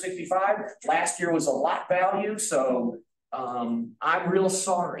 365. Last year was a lot value, so I'm real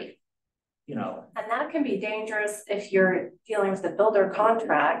sorry, you know. And that can be dangerous if you're dealing with the builder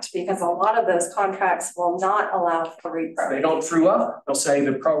contract, because a lot of those contracts will not allow for repro. They don't true up. They'll say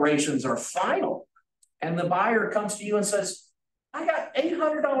the prorations are final. And the buyer comes to you and says, I got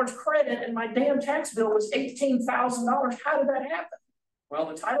 $800 credit and my damn tax bill was $18,000. How did that happen? Well,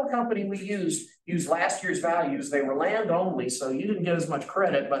 the title company we used last year's values. They were land only, so you didn't get as much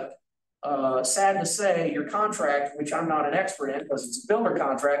credit, but sad to say, your contract, which I'm not an expert in because it's a builder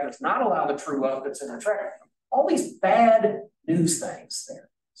contract, does not allow the true up that's in the track. All these bad news things there.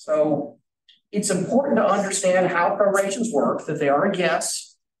 So it's important to understand how prorations work, that they are a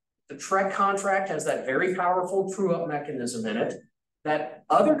guess. The TREC contract has that very powerful true up mechanism in it. that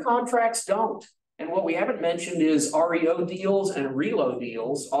other contracts don't. And what we haven't mentioned is REO deals and reload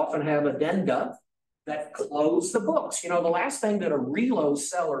deals often have addenda that close the books. You know, the last thing that a reload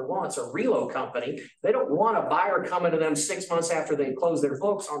seller wants, a reload company, they don't want a buyer coming to them 6 months after they close their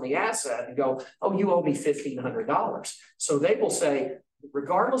books on the asset and go, oh, you owe me $1,500. So they will say,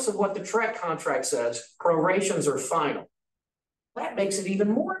 regardless of what the TREC contract says, prorations are final. That makes it even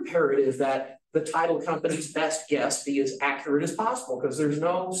more imperative that the title company's best guess be as accurate as possible, because there's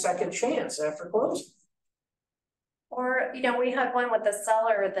no second chance after closing. Or, you know, we had one with the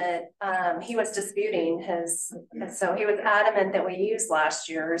seller that he was disputing his, and so he was adamant that we used last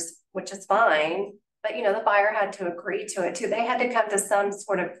year's, which is fine. But, you know, the buyer had to agree to it too. They had to come to some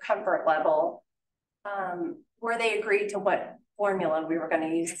sort of comfort level where they agreed to what formula we were going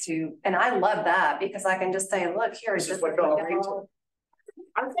to use to. And I love that, because I can just say, look, here is just what y'all agreed to.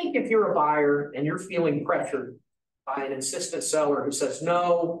 I think if you're a buyer and you're feeling pressured by an insistent seller who says,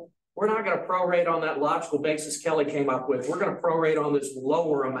 no, we're not going to prorate on that logical basis Kelly came up with. We're going to prorate on this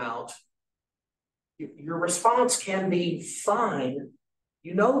lower amount. Your response can be fine.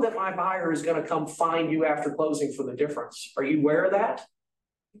 You know that my buyer is going to come find you after closing for the difference. Are you aware of that?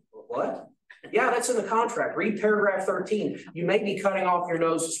 What? Yeah, that's in the contract. Read paragraph 13. You may be cutting off your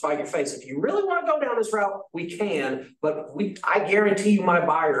nose to spite your face. If you really want to go down this route, we can, but I guarantee you my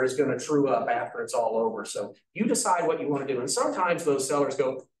buyer is going to true up after it's all over. So you decide what you want to do. And sometimes those sellers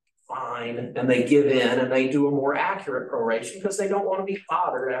go, fine, and they give in and they do a more accurate proration because they don't want to be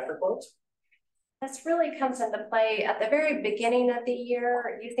bothered after closing. This really comes into play at the very beginning of the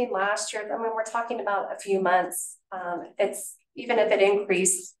year. You think last year, I mean, we're talking about a few months. It's even if it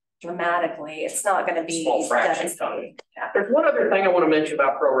increased dramatically, it's not going to be devastating. Yeah. There's one other thing I want to mention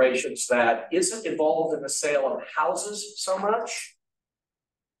about prorations that isn't involved in the sale of houses so much,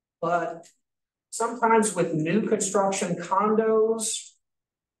 but sometimes with new construction condos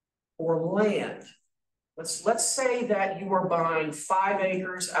or land. Let's say that you are buying 5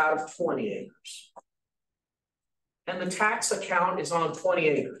 acres out of 20 acres. And the tax account is on 20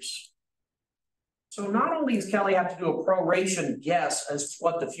 acres. So not only does Kelly have to do a proration guess as to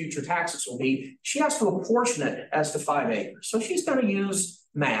what the future taxes will be, she has to apportion it as to 5 acres. So she's going to use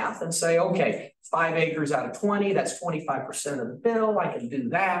math and say, okay, 5 acres out of 20, that's 25% of the bill. I can do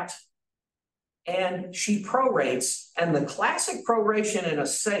that. And she prorates, and the classic proration in a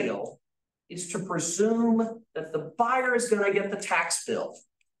sale is to presume that the buyer is going to get the tax bill.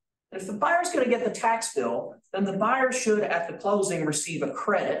 If the buyer is going to get the tax bill, then the buyer should at the closing receive a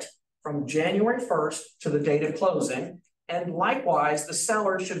credit from January 1st to the date of closing. And likewise, the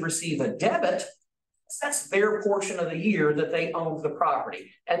seller should receive a debit. That's their portion of the year that they owned the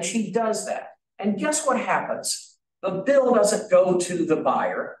property. And she does that. And guess what happens? The bill doesn't go to the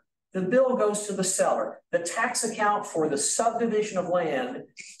buyer. The bill goes to the seller. The tax account for the subdivision of land,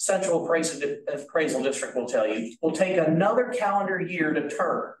 Central Appraisal District will tell you, will take another calendar year to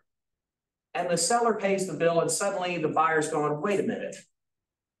turn. And the seller pays the bill, and suddenly the buyer's going, wait a minute.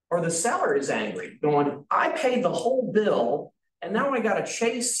 Or the seller is angry, going, I paid the whole bill, and now I got to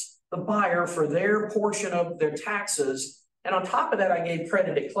chase the buyer for their portion of their taxes. And on top of that, I gave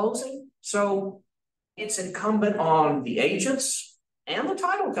credit at closing. So it's incumbent on the agents and the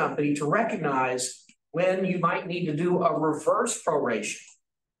title company to recognize when you might need to do a reverse proration.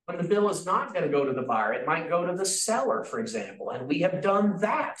 When the bill is not going to go to the buyer, it might go to the seller, for example. And we have done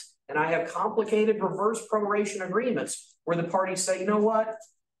that. And I have complicated reverse proration agreements where the parties say, you know what?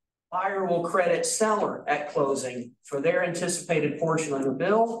 Buyer will credit seller at closing for their anticipated portion of the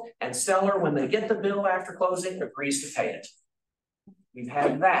bill, and seller, when they get the bill after closing, agrees to pay it. We've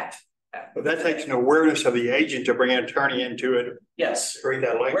had that. But that takes an awareness of the agent to bring an attorney into it. Yes. Read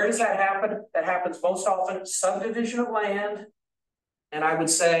that language. Where does that happen? That happens most often subdivision of land. And I would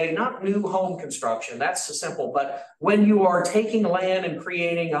say not new home construction, that's so simple, but when you are taking land and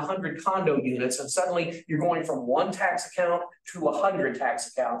creating 100 condo units and suddenly you're going from 1 tax account to 100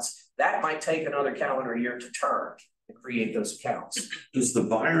 tax accounts, that might take another calendar year to turn and create those accounts. Does the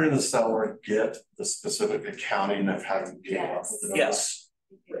buyer and the seller get the specific accounting of how to deal up with the Yes.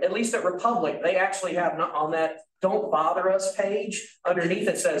 At least at Republic, they actually have on that don't bother us page underneath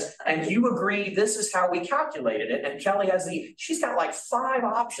it says, and you agree this is how we calculated it. And Kelly has she's got like 5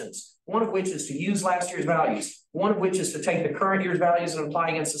 options, one of which is to use last year's values, one of which is to take the current year's values and apply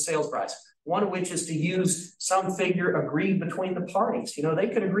against the sales price. One of which is to use some figure agreed between the parties. You know, they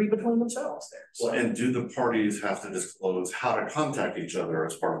could agree between themselves there. So, Well, and do the parties have to disclose how to contact each other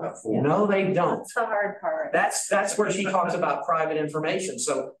as part of that form? no, they don't. That's the hard part. That's where she talks about private information.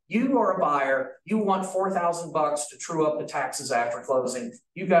 So you are a buyer, you want $4,000 to true up the taxes after closing.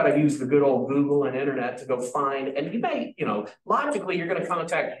 You got to use the good old Google and internet to go find, and you may, you know, logically, you're going to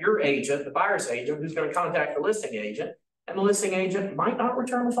contact your agent, the buyer's agent, who's going to contact the listing agent, and the listing agent might not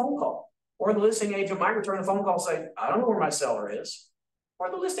return a phone call. Or the listing agent might return a phone call and say, I don't know where my seller is.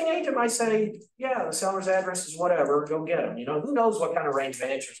 Or the listing agent might say, yeah, the seller's address is whatever, go get them. You know, who knows what kind of range of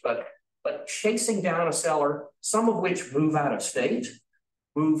answers, but chasing down a seller, some of which move out of state,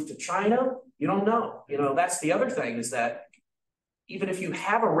 move to China, you don't know. You know, that's the other thing, is that even if you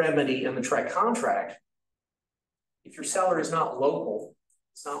have a remedy in the TREC contract, if your seller is not local,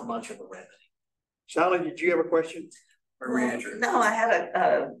 it's not much of a remedy. Sally, did you have a question? Or answer? No, I had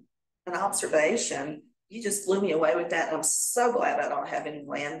an observation. You just blew me away with that. And I'm so glad I don't have any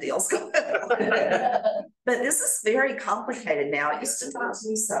land deals going on. But this is very complicated now. It used to not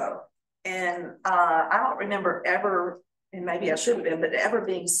be so. And I don't remember ever, and maybe I should have been, but ever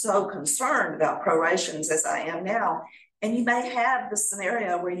being so concerned about prorations as I am now. And you may have the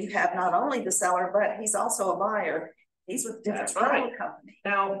scenario where you have not only the seller, but he's also a buyer. He's with different title company.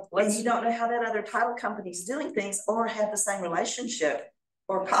 Now, and you don't know how that other title company is doing things or have the same relationship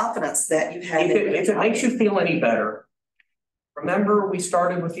or confidence that you have. If it makes you feel any better, remember we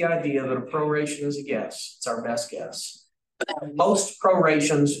started with the idea that a proration is a guess. It's our best guess. Most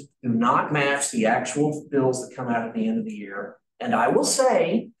prorations do not match the actual bills that come out at the end of the year. And I will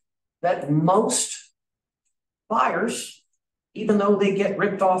say that most buyers, even though they get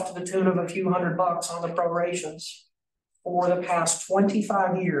ripped off to the tune of a few $100 on the prorations, for the past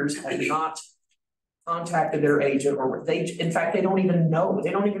 25 years have not contacted their agent, or in fact, they don't even know, they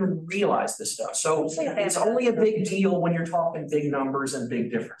don't even realize this stuff. So it's only a big deal when you're talking big numbers and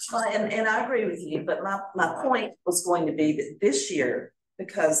big differences. And I agree with you, but my point was going to be that this year,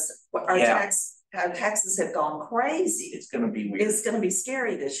 because our taxes have gone crazy. It's going to be weird. It's going to be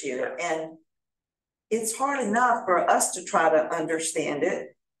scary this year. And it's hard enough for us to try to understand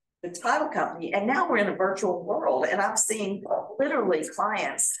it, the title company, and now we're in a virtual world. And I've seen literally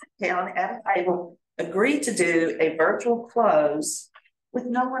clients down at a table agree to do a virtual close with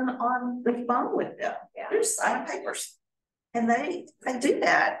no one on the phone with them. They're signing papers. And they do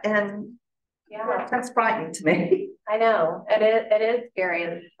that. And yeah, that's frightening to me. I know, it is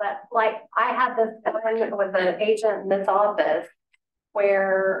scary. But like I had this one with an agent in this office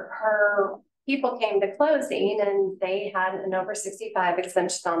where her people came to closing and they had an over 65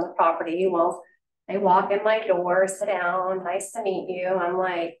 exemption on the property. Well, they walk in my door, sit down, nice to meet you. I'm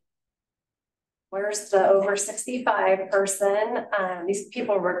like, where's the over 65 person? These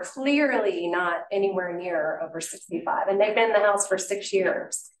people were clearly not anywhere near over 65, and they've been in the house for 6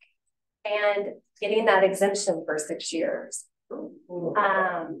 years. And getting that exemption for 6 years.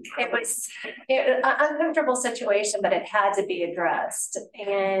 It was an uncomfortable situation, but it had to be addressed.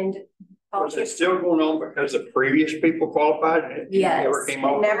 And was it still going on because the previous people qualified? Yes, it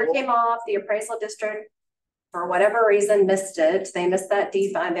never came off. The appraisal district, for whatever reason, missed it. They missed that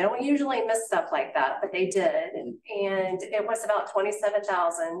deed bind. They don't usually miss stuff like that, but they did. And it was about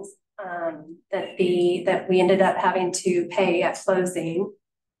 $27,000 that we ended up having to pay at closing.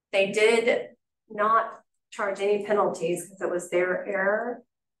 They did not charge any penalties because it was their error.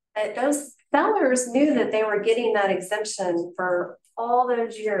 But those sellers knew that they were getting that exemption for all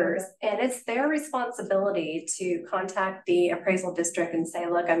those years, and it's their responsibility to contact the appraisal district and say,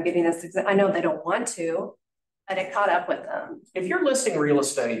 look, I'm getting this. I know they don't want to, but it caught up with them. If you're listing real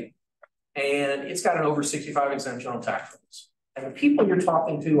estate and it's got an over 65 exemption on tax returns, and the people you're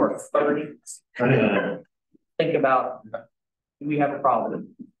talking to are 30, think about, do we have a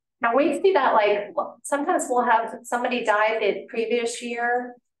problem? Now we see that, like, sometimes we'll have somebody die the previous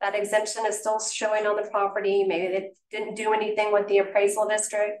year, that exemption is still showing on the property. Maybe they didn't do anything with the appraisal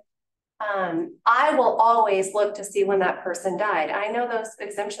district. I will always look to see when that person died. I know those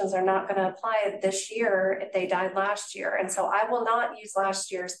exemptions are not going to apply this year if they died last year. And so I will not use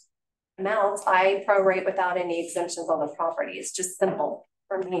last year's amounts. I prorate without any exemptions on the property. It's just simple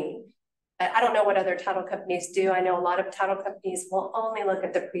for me. I don't know what other title companies do. I know a lot of title companies will only look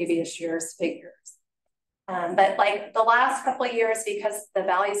at the previous year's figures. But like the last couple of years, because the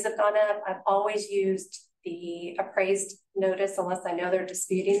values have gone up, I've always used the appraised notice unless I know they're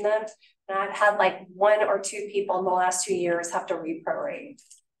disputing them. And I've had like 1 or 2 people in the last 2 years have to reprorate.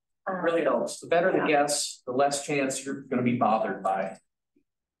 Really helps. The better the guess, the less chance you're going to be bothered by it.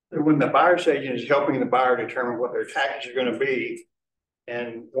 When the buyer's agent is helping the buyer determine what their taxes are going to be,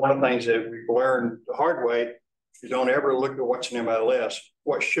 And one of the things that we've learned the hard way is don't ever look at what's in the MLS.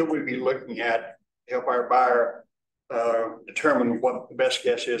 What should we be looking at to help our buyer determine what the best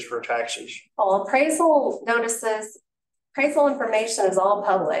guess is for taxes? Well, appraisal notices, appraisal information is all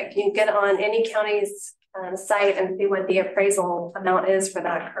public. You can get on any county's site and see what the appraisal amount is for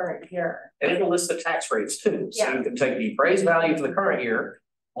that current year. And it'll list the tax rates too. So Yeah. you can take the appraised value for the current year,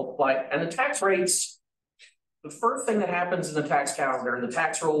 multiply, and the tax rates. The first thing that happens in the tax calendar, the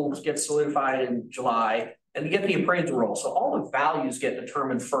tax rolls get solidified in July, and you get the appraisal roll. So all the values get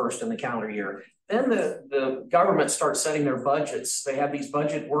determined first in the calendar year. Then the government starts setting their budgets. They have these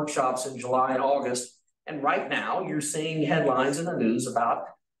budget workshops in July and August. And right now you're seeing headlines in the news about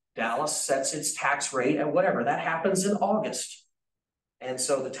Dallas sets its tax rate at whatever. That happens in August. And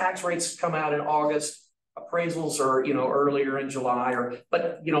so the tax rates come out in August. Appraisals are, earlier in July,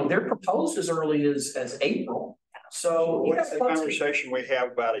 but they're proposed as early as April. So what's the conversation we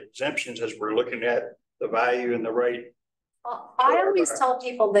have about exemptions as we're looking at the value and the rate? Well, I always tell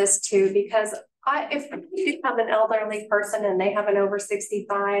people this too, because if you become an elderly person and they have an over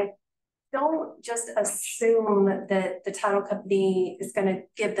 65, don't just assume that the title company is going to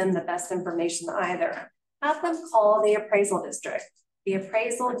give them the best information either. Have them call the appraisal district. The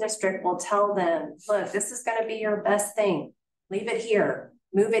appraisal district will tell them, look, this is going to be your best thing. Leave it here,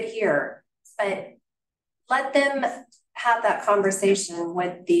 move it here. But let them have that conversation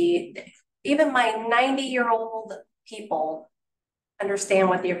with even my 90-year-old people understand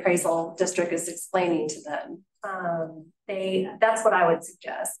what the appraisal district is explaining to them. That's what I would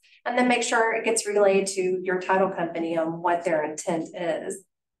suggest. And then make sure it gets relayed to your title company on what their intent is.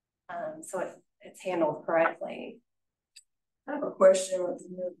 So it's handled correctly. I have a question. If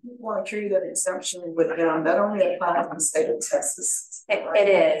you want to treat an exemption with them, that only applies in the state of Texas. It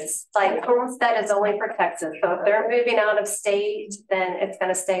is. Like homestead is only for Texas. So if they're moving out of state, then it's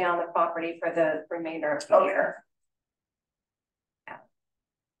going to stay on the property for the remainder of the year.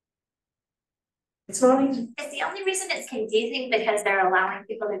 It's not easy. It's the only reason it's confusing because they're allowing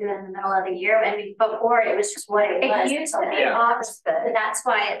people to do it in the middle of the year. I mean, before it was just what it was. It used to be opposite. So that's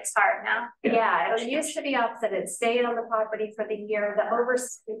why it's hard now. Yeah, it used to be opposite. It stayed on the property for the year. The over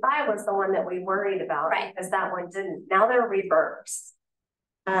 65 was the one that we worried about, right? Because that one didn't. Now they're reversed.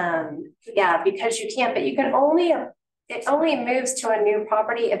 Yeah, because you can't, but you can only, it only moves to a new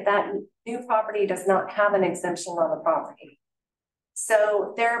property if that new property does not have an exemption on the property.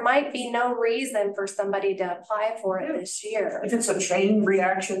 So there might be no reason for somebody to apply for it this year. If it's a chain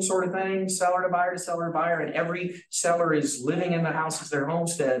reaction sort of thing, seller to buyer, and every seller is living in the house as their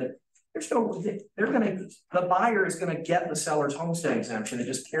homestead, the buyer is gonna get the seller's homestead exemption. It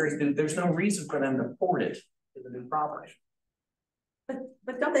just carries through. There's no reason for them to port it to the new property.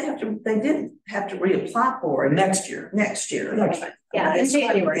 But don't they have to, they didn't have to reapply for it next year. Yeah, in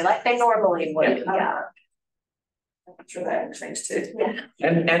January, like they normally would, yeah. I'm sure that changed too. Yeah.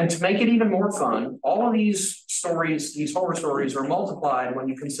 And to make it even more fun, all of these stories, these horror stories are multiplied when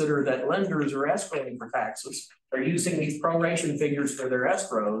you consider that lenders are escrowing for taxes. They're using these proration figures for their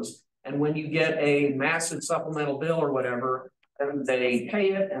escrows. And when you get a massive supplemental bill or whatever, then they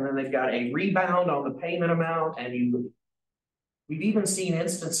pay it and then they've got a rebound on the payment amount. And we've even seen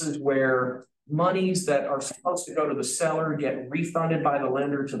instances where monies that are supposed to go to the seller get refunded by the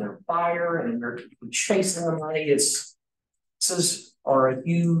lender to their buyer, and they're chasing the money.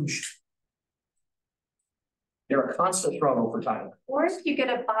 They're a constant struggle for title. Or if you get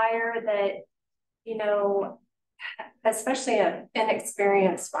a buyer that, especially an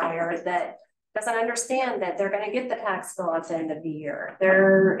inexperienced buyer that doesn't understand that they're going to get the tax bill at the end of the year.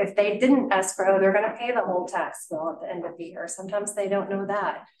 If they didn't escrow, they're going to pay the whole tax bill at the end of the year. Sometimes they don't know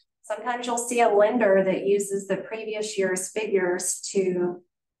that. Sometimes you'll see a lender that uses the previous year's figures to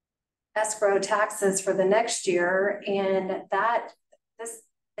escrow taxes for the next year, and this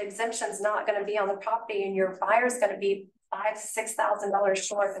exemption is not going to be on the property, and your buyer's going to be $5,000 to $6,000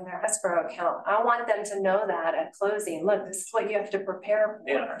 short in their escrow account. I want them to know that at closing. Look, this is what you have to prepare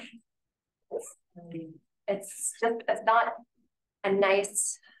for. Yeah. It's not a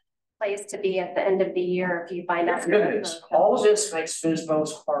nice place to be at the end of the year if you find out. Goodness, all of this makes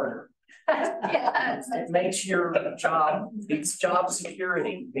FSBOs harder. Yes. It makes your job, it's job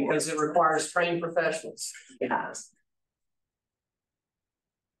security because it requires trained professionals. Yes.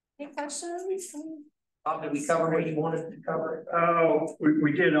 Any questions? Bob, did we cover what you wanted to cover? Oh,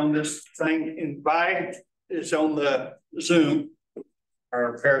 we did on this thing, and Vi is on the Zoom,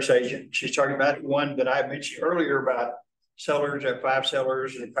 our Paris agent. She's talking about one that I mentioned earlier about sellers at 5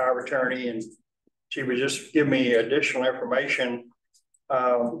 sellers and power of attorney, and she would just give me additional information.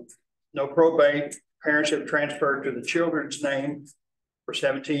 No probate, parents have transferred to the children's name. for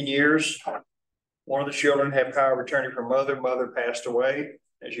 17 years. One of the children had power of attorney from mother passed away.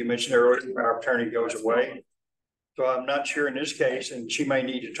 As you mentioned earlier, power of attorney goes away. So I'm not sure in this case, and she may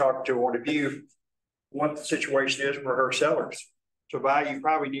need to talk to one of you, what the situation is for her sellers. So Vi, you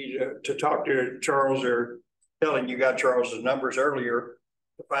probably need to talk to Charles or Kelly. You got Charles's numbers earlier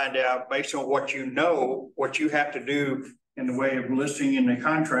to find out based on what you know, what you have to do in the way of listing in the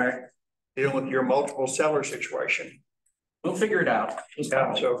contract, deal with your multiple seller situation. We'll figure it out.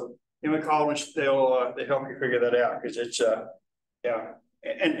 Yeah, so give them a call and they'll help you figure that out because it's yeah.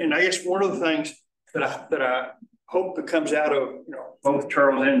 And I guess one of the things that I hope that comes out of both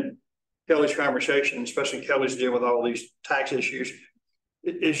Charles and Kelly's conversation, especially Kelly's dealing with all these tax issues,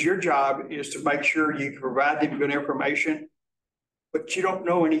 is your job is to make sure you can provide them good information, but you don't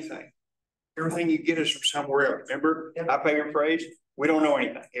know anything. Everything you get is from somewhere else. Remember my favorite phrase? We don't know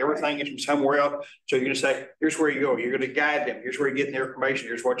anything. Everything is from somewhere else. So you're going to say, here's where you go. You're going to guide them. Here's where you're getting their information.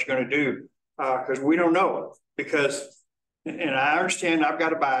 Here's what you're going to do. Because we don't know. And I understand I've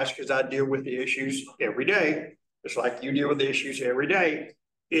got a bias because I deal with the issues every day. Just like you deal with the issues every day.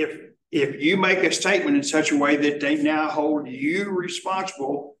 If you make a statement in such a way that they now hold you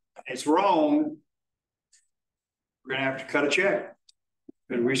responsible, it's wrong, we're going to have to cut a check.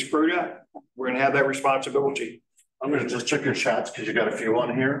 Because we screwed up. We're going to have that responsibility. I'm going to just check your chats because you got a few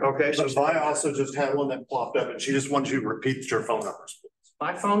on here. Okay. So Vi also just had one that popped up and she just wants you to repeat your phone numbers.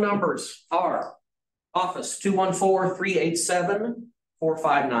 My phone numbers are office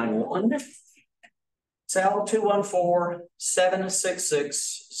 214-387-4591. Cell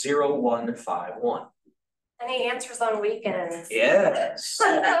 214-766-0151. Any answers on weekends? Yes.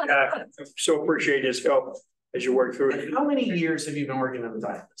 I so appreciate his help as you work through it. How many years have you been working in the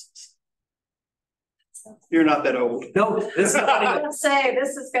diet business? You're not that old. No, this is not I would say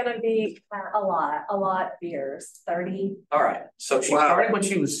this is going to be a lot of years, 30. All right. So she started when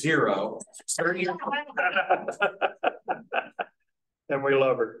she was 0. 30 years. And we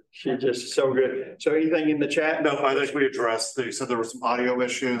love her. She's just so good. So anything in the chat? No, I think we addressed, they said there were some audio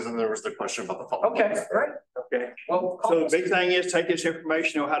issues and there was the question about the phone. Okay, all right. Okay. Well, so the big thing is take this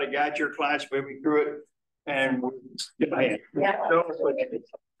information, know how to guide your clients moving through it and get my hand. Yeah.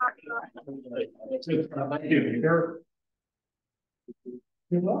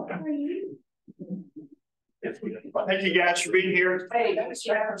 Thank you guys for being here. Hey, Any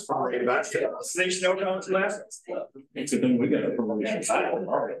snow cones left? It's a thing we got a promotion.